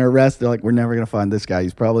people they're going to arrest, they're like, we're never going to find this guy.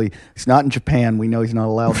 He's not in Japan. We know he's not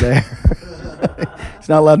allowed there. He's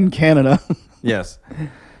not allowed in Canada. Yes.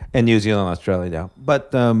 and New Zealand, Australia now.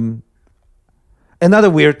 But another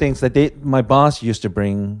weird thing is that my boss used to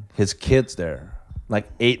bring his kids there, like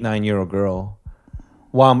 8, 9-year-old girl.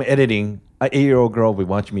 While I'm editing, an 8-year-old girl would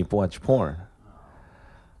watch me watch porn.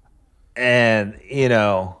 And, you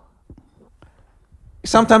know,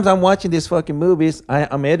 sometimes I'm watching these fucking movies.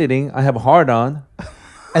 I'm editing. I have a hard on.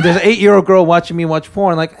 And there's an 8-year-old girl watching me watch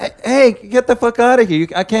porn. Like, hey, get the fuck out of here.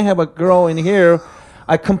 I can't have a girl in here.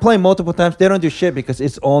 I complain multiple times. They don't do shit because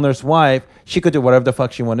it's owner's wife. She could do whatever the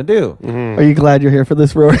fuck she want to do. Mm-hmm. Are you glad you're here for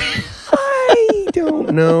this, Rory? I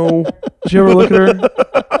don't know. Did you ever look at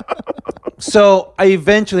her? So I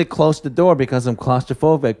eventually closed the door because I'm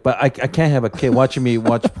claustrophobic. But I can't have a kid watching me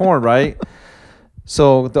watch porn, right?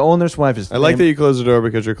 So the owner's wife is... I like that you close the door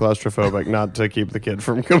because you're claustrophobic, not to keep the kid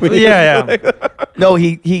from coming. Yeah. No,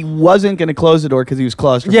 he wasn't going to close the door because he was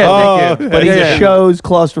claustrophobic. Yeah, thank you. But he chose How did I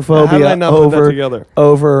claustrophobia not put that together?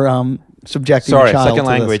 over subjecting Sorry, a child second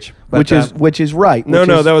to this, language. But, which is right. No, which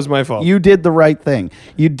is- that was my fault. You did the right thing.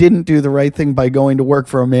 You didn't do the right thing by going to work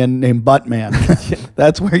for a man named Buttman.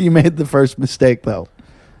 That's where you made the first mistake, though.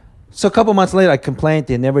 So a couple months later, I complained.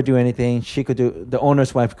 They never do anything. The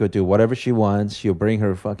owner's wife could do whatever she wants. She'll bring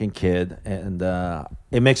her fucking kid, and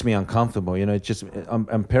it makes me uncomfortable. You know, it's just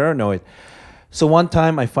I'm paranoid. So one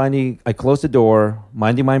time, I closed the door,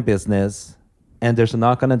 minding my business, and there's a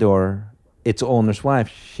knock on the door. It's the owner's wife.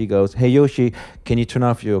 She goes, "Hey Yoshi, can you turn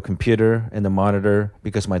off your computer and the monitor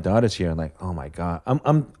because my daughter's here?" I'm like, "Oh my god,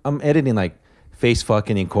 I'm editing like Face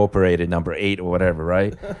Fucking Incorporated #8 or whatever,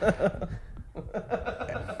 right?"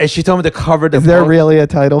 And she told me to cover the. Is there really a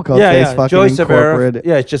title called Face Fucking Joyce Incorporated?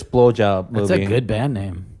 Severa. Yeah, it's just blowjob movie. That's a good band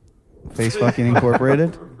name. Face Fucking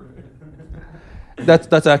Incorporated? That's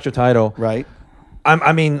the actual title. Right.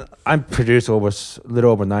 I'm produced a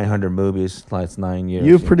little over 900 movies last 9 years.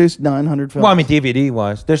 You've produced 900 films. Well, I mean DVD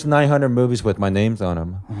wise, there's 900 movies with my names on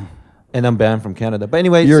them, and I'm banned from Canada. But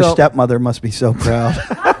anyway, Your stepmother must be so proud.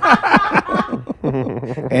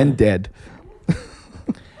 And dead.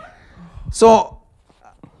 So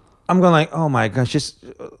I'm going like, oh my gosh, just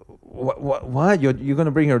what? You're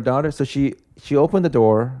gonna bring her daughter? So she opened the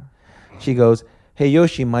door. She goes, "Hey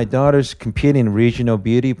Yoshi, my daughter's competing in regional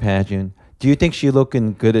beauty pageant. Do you think she's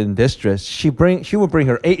looking good in this dress?" She will bring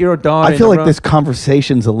her 8-year-old daughter. I feel like this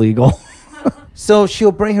conversation's illegal. So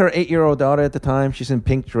she'll bring her 8-year-old daughter at the time. She's in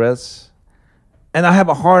pink dress, and I have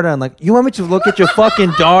a hard on. Like, you want me to look at your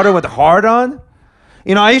fucking daughter with a hard on?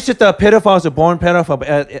 You know, I used to think pedophiles are born pedophile, but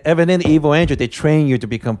evidently Evil Angel, they train you to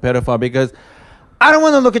become pedophile because I don't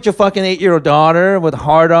want to look at your fucking 8-year-old daughter with a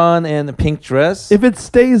hard on and a pink dress. If it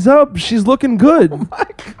stays up, she's looking good. Oh my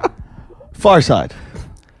God. Far side.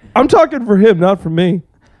 I'm talking for him, not for me.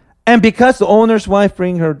 And because the owner's wife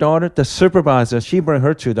bring her daughter, the supervisor, she bring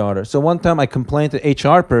her 2 daughters. So one time I complained to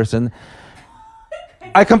HR person.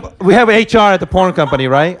 We have HR at the porn company,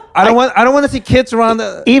 right? I don't want to see kids around.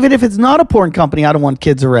 Even if it's not a porn company, I don't want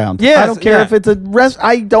kids around. Yes, I don't care yeah. if it's a rest.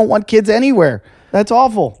 I don't want kids anywhere. That's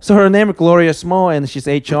awful. So her name is Gloria Small, and she's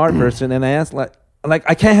HR person. And I asked, like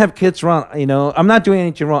I can't have kids around. You know, I'm not doing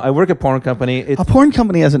anything wrong. I work at a porn company. A porn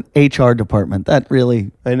company has an HR department. That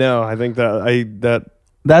really. I know. I think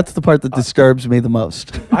That's the part that disturbs me the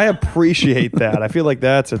most. I appreciate that. I feel like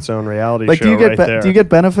that's its own reality Like, show. do you get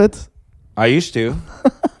benefits? I used to.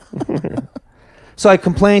 So I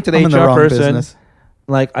complained to the I'm in the HR wrong person. business.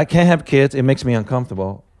 Like, I can't have kids. It makes me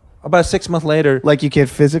uncomfortable. About 6 months later. Like, you can't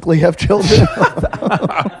physically have children?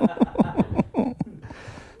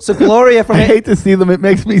 So Gloria from I hate to see them. It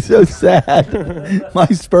makes me so sad. My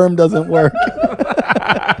sperm doesn't work.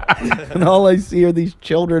 And all I see are these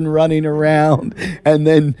children running around, and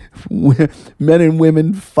then men and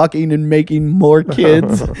women fucking and making more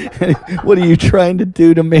kids. What are you trying to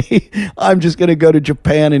do to me? I'm just going to go to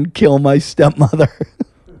Japan and kill my stepmother.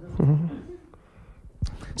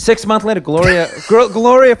 6 months later, Gloria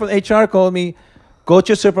from HR called me, "Go to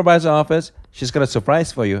your supervisor's office. She's got a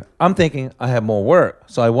surprise for you." I'm thinking I have more work.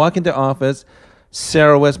 So I walk into the office.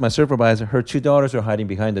 Sarah West, my supervisor, her 2 daughters are hiding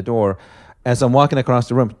behind the door. As I'm walking across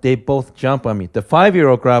the room, they both jump on me. The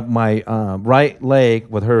 5-year-old grabbed my right leg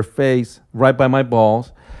with her face right by my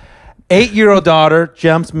balls. 8-year-old daughter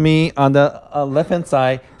jumps me on the left-hand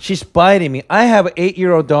side. She's biting me. I have an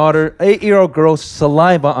 8-year-old daughter, 8-year-old girl's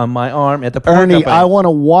saliva on my arm at the porn Ernie, company. I want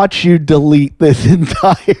to watch you delete this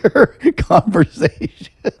entire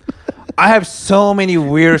conversation. I have so many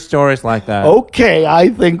weird stories like that. Okay, I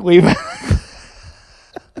think we've...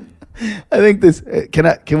 I think this...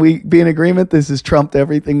 Can we be in agreement? This has trumped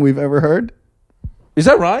everything we've ever heard? Is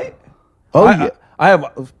that right? Oh, I, yeah. I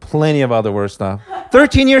have plenty of other worse stuff.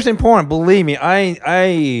 13 years in porn. Believe me.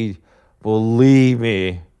 I believe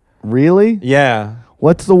me. Really? Yeah.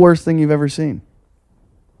 What's the worst thing you've ever seen?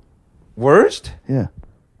 Worst? Yeah.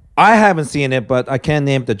 I haven't seen it, but I can't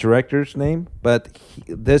name the director's name. But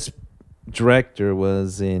this director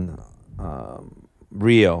was in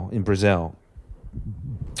Rio in Brazil,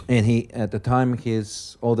 and at the time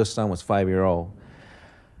his oldest son was 5-year-old.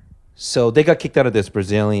 So they got kicked out of this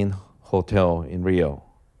Brazilian hotel in Rio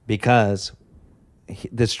because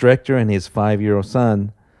this director and his 5-year-old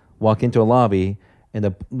son walk into a lobby, and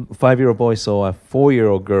the 5-year-old boy saw a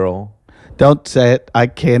 4-year-old girl. Don't say it. I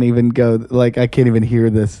can't even go. Like, I can't even hear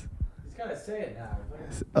this. He's got to say it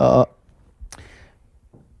now.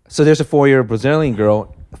 So there's a 4-year-old Brazilian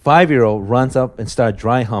girl. 5-year-old runs up and starts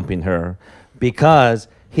dry humping her because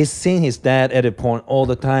he's seen his dad edit porn all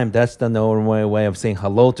the time. That's the normal way of saying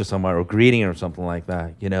hello to someone or greeting or something like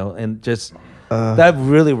that, you know? And just that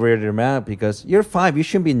really weirded him out because you're 5. You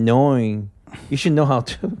shouldn't be knowing. You should know how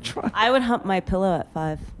to try. I would hump my pillow at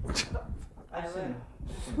 5.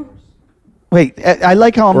 Wait, I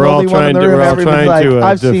like how I'm the only one in the room. Everyone's like,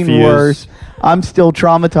 I've seen worse. I'm still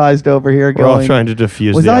traumatized over here. We're all trying to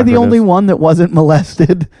diffuse. Was I the only one that wasn't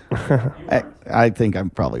molested? I think I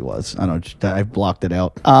probably was. I don't. I blocked it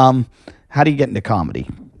out. How do you get into comedy?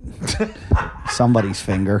 Somebody's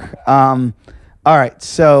finger. All right,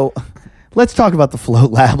 so let's talk about the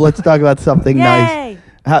Float Lab. Let's talk about something nice.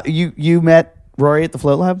 How you met Rory at the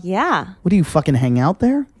Float Lab? Yeah. What do you fucking hang out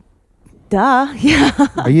there? Duh. Yeah.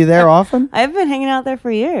 Are you there often? I've been hanging out there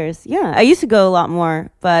for years. Yeah. I used to go a lot more,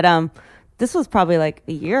 but this was probably like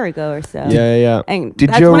a year ago or so. Yeah. And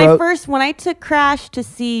Did that's Joe when I took Crash to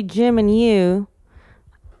see Jim and you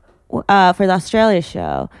for the Australia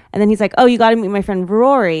show. And then he's like, oh, you got to meet my friend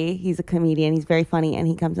Rory. He's a comedian. He's very funny, and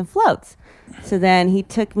he comes and floats. So then he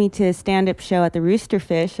took me to a stand-up show at the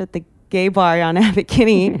Roosterfish at the gay bar on Abbot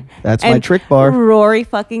Kinney. That's my trick bar. Rory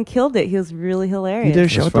fucking killed it. He was really hilarious. You did a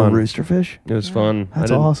show at the fun. Roosterfish? It was fun.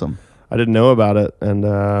 That's awesome. I didn't know about it, and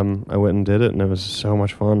I went and did it, and it was so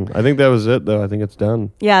much fun. I think that was it, though. I think it's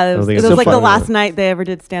done. Yeah, it was like the last night they ever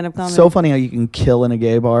did stand-up comedy. So funny how you can kill in a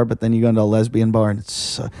gay bar, but then you go into a lesbian bar, and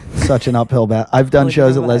it's such an uphill battle. I've done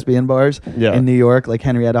shows at lesbian bars in New York, like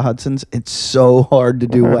Henrietta Hudson's. It's so hard to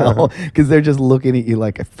do well because they're just looking at you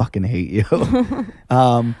like, I fucking hate you.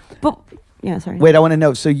 But yeah, sorry. Wait, I want to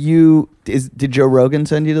know. So did Joe Rogan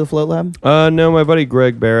send you to the Float Lab? No, my buddy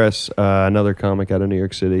Greg Barris, another comic out of New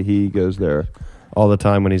York City, he goes there all the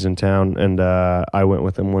time when he's in town, and I went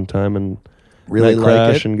with him one time and really met like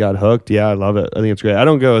Crash it? and got hooked. Yeah, I love it. I think it's great. I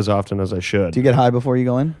don't go as often as I should. Do you get high before you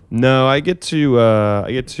go in? No, I get too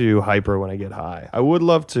hyper when I get high. I would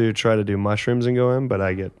love to try to do mushrooms and go in, but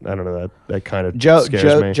I don't know, that kind of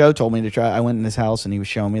scares me. Joe told me to try. I went in his house and he was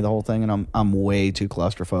showing me the whole thing, and I'm way too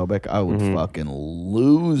claustrophobic. I would fucking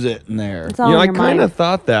lose it in there. I kind of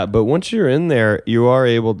thought that, but once you're in there, you are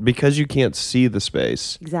able, because you can't see the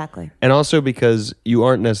space. Exactly. And also because you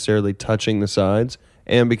aren't necessarily touching the sides,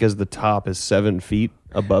 and because the top is 7 feet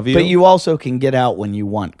above you. But you also can get out when you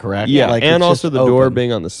want, correct? Yeah, like and it's also just the door open.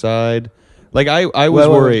 being on the side. Like I was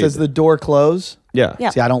worried. Does the door close? Yeah.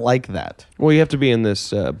 See, I don't like that. Well, you have to be in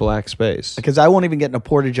this black space. Because I won't even get in a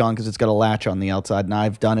portage on because it's got a latch on the outside. And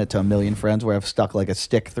I've done it to a million friends where I've stuck like a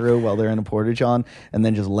stick through while they're in a portage on and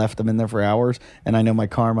then just left them in there for hours. And I know my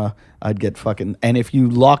karma, I'd get fucking... And if you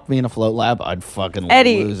locked me in a Float Lab, I'd fucking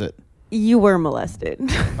lose it. You were molested.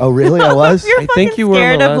 Oh, really? I was? You're I think you were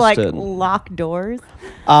scared of like molested. locked doors.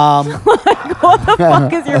 Like, what the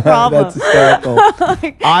fuck is your problem? That's hysterical.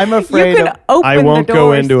 I'm afraid you of... I won't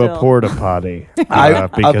go into a porta potty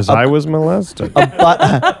because I was molested.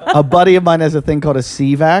 A buddy of mine has a thing called a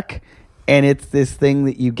CVAC, and it's this thing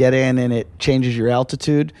that you get in and it changes your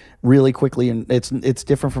altitude really quickly, and it's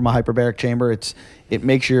different from a hyperbaric chamber. It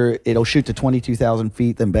makes it'll shoot to 22,000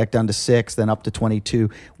 feet, then back down to 6, then up to 22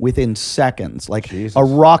 within seconds. Like a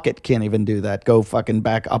rocket can't even do that. Go fucking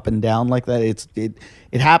back up and down like that.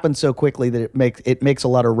 It happens so quickly that it makes a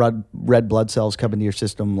lot of red blood cells come into your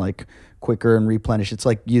system like quicker and replenish. It's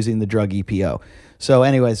like using the drug EPO. So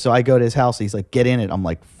anyway, I go to his house. He's like, get in it. I'm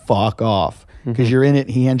like, fuck off. Because you're in it,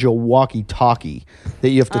 he hands you a walkie-talkie that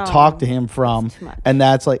you have to talk to him from, and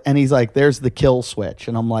that's like, and he's like, "There's the kill switch,"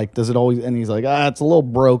 and I'm like, "Does it always?" And he's like, "It's a little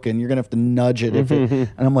broken. You're gonna have to nudge it."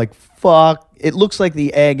 And I'm like, "Fuck!" It looks like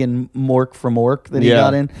the egg in Mork from Ork that he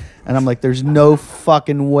got in, and I'm like, "There's no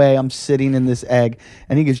fucking way I'm sitting in this egg."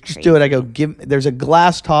 And he goes, "Just do it." I go, There's a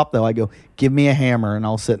glass top though. I go, "Give me a hammer and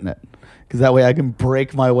I'll sit in it." Because that way I can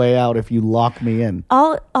break my way out if you lock me in.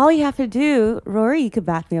 All you have to do, Rory, you could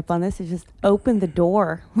back me up on this, is just open the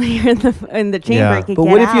door when you're in the chamber. Yeah. You can But get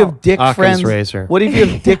what if out. you have dick Occam's friends? razor. What if you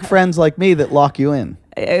have dick friends like me that lock you in?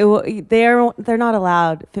 They're not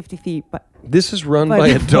allowed 50 feet This is run By by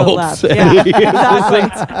the adults. lab.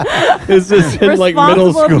 Yeah, This isn't like middle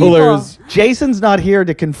Responsible schoolers. Jason's not here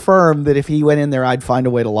to confirm that if he went in there, I'd find a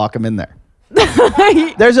way to lock him in there.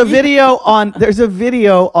 There's a video on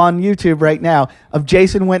YouTube right now of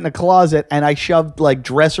Jason went in a closet and I shoved like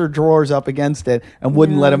dresser drawers up against it and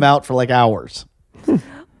wouldn't let him out for like hours.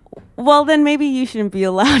 Well, then maybe you shouldn't be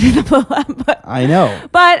allowed in the lab. But I know.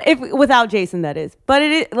 But if without Jason, that is. But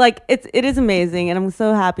it is amazing, and I'm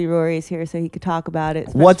so happy Rory is here so he could talk about it.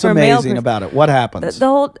 What's amazing about it? What happens? The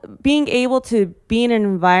whole being able to be in an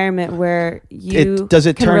environment where you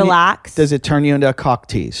can relax. Does it turn you into a cock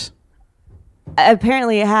tease?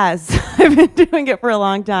 Apparently, it has. I've been doing it for a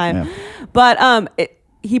long time, but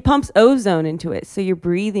he pumps ozone into it, so you're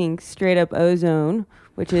breathing straight up ozone.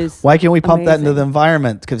 Which is why can't we pump that into amazing. the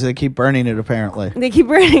environment? Because they keep burning it, apparently. They keep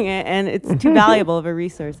burning it, and it's too valuable of a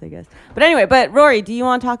resource, I guess. But anyway, Rory, do you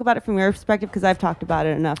want to talk about it from your perspective? Because I've talked about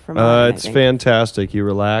it enough from mine. It's fantastic. You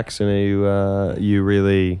relax and you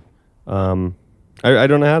really. I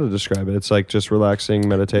don't know how to describe it. It's like just relaxing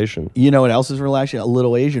meditation. You know what else is relaxing? A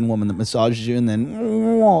little Asian woman that massages you and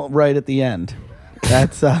then right at the end.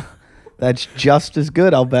 That's just as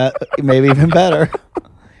good, I'll bet. Maybe even better.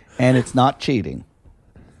 And it's not cheating.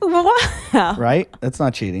 Wow. Right? That's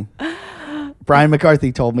not cheating. Brian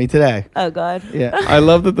McCarthy told me today. Oh, God. Yeah. I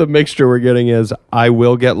love that the mixture we're getting is I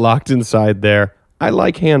will get locked inside there. I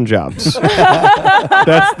like hand jobs.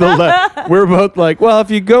 That's we're both like, well,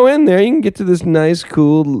 if you go in there, you can get to this nice,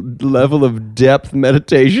 cool level of depth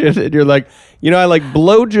meditation. And you're like, I like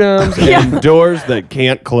blowjobs and doors that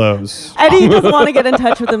can't close. Eddie doesn't want to get in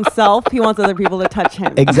touch with himself. He wants other people to touch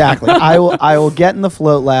him. Exactly. I will get in the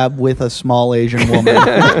float lab with a small Asian woman.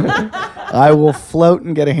 I will float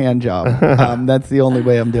and get a hand job. That's the only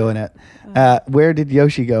way I'm doing it. Where did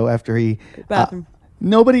Yoshi go after he... Bathroom.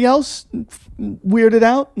 Nobody else weirded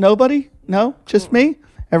out? Nobody? No? Just me?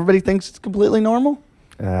 Everybody thinks it's completely normal?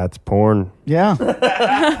 It's porn. Yeah.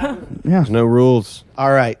 There's no rules.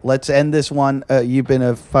 All right, let's end this one. You've been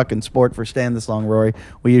a fucking sport for staying this long, Rory.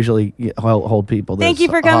 We usually hold people this Thank you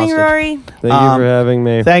for coming, hostage. Rory. Thank you for having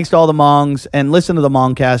me. Thanks to all the Mongs. And listen to the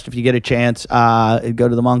Mongcast if you get a chance. Go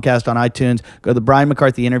to the Mongcast on iTunes. Go to the Brian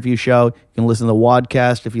McCarthy interview show. You can listen to the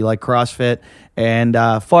Wadcast if you like CrossFit. And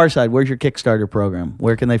Farside, where's your Kickstarter program?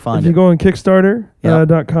 Where can they find If it? you go on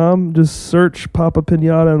Kickstarter.com, just search Papa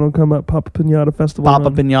Pinata and it'll come up Papa Pinata Festival. Papa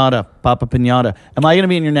Pinata. Am I going to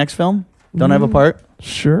be in your next film? Don't I have a part?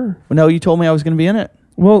 Sure. No, you told me I was going to be in it.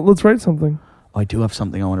 Well, let's write something. Oh, I do have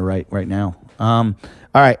something I want to write right now. All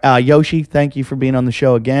right, Yoshi, thank you for being on the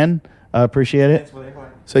show again. Appreciate it.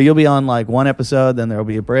 So you'll be on like one episode, then there'll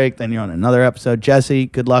be a break, then you're on another episode. Jesse,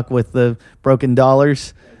 good luck with the broken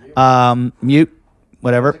dollars. Mute,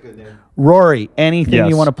 whatever. Rory, anything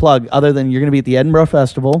you want to plug other than you're going to be at the Edinburgh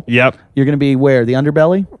Festival? Yep. You're going to be where? The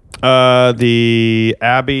Underbelly? The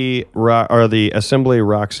Abbey or the Assembly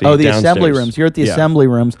Roxy. Oh, the downstairs. Assembly Rooms. You're at the Assembly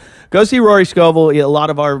Rooms. Go see Rory Scovel. A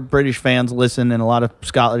lot of our British fans listen and a lot of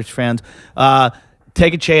Scottish fans.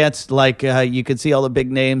 Take a chance. Like you can see all the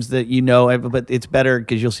big names that you know, but it's better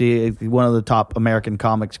because you'll see one of the top American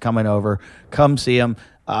comics coming over. Come see him.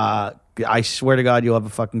 I swear to God, you'll have a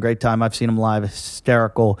fucking great time. I've seen him live.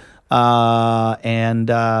 Hysterical. And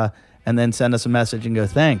then send us a message and go,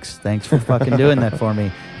 thanks for fucking doing that for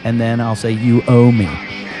me. And then I'll say, you owe me.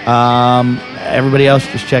 Everybody else,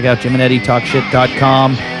 just check out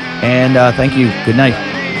JimandEddieTalkShit.com. And thank you. Good night.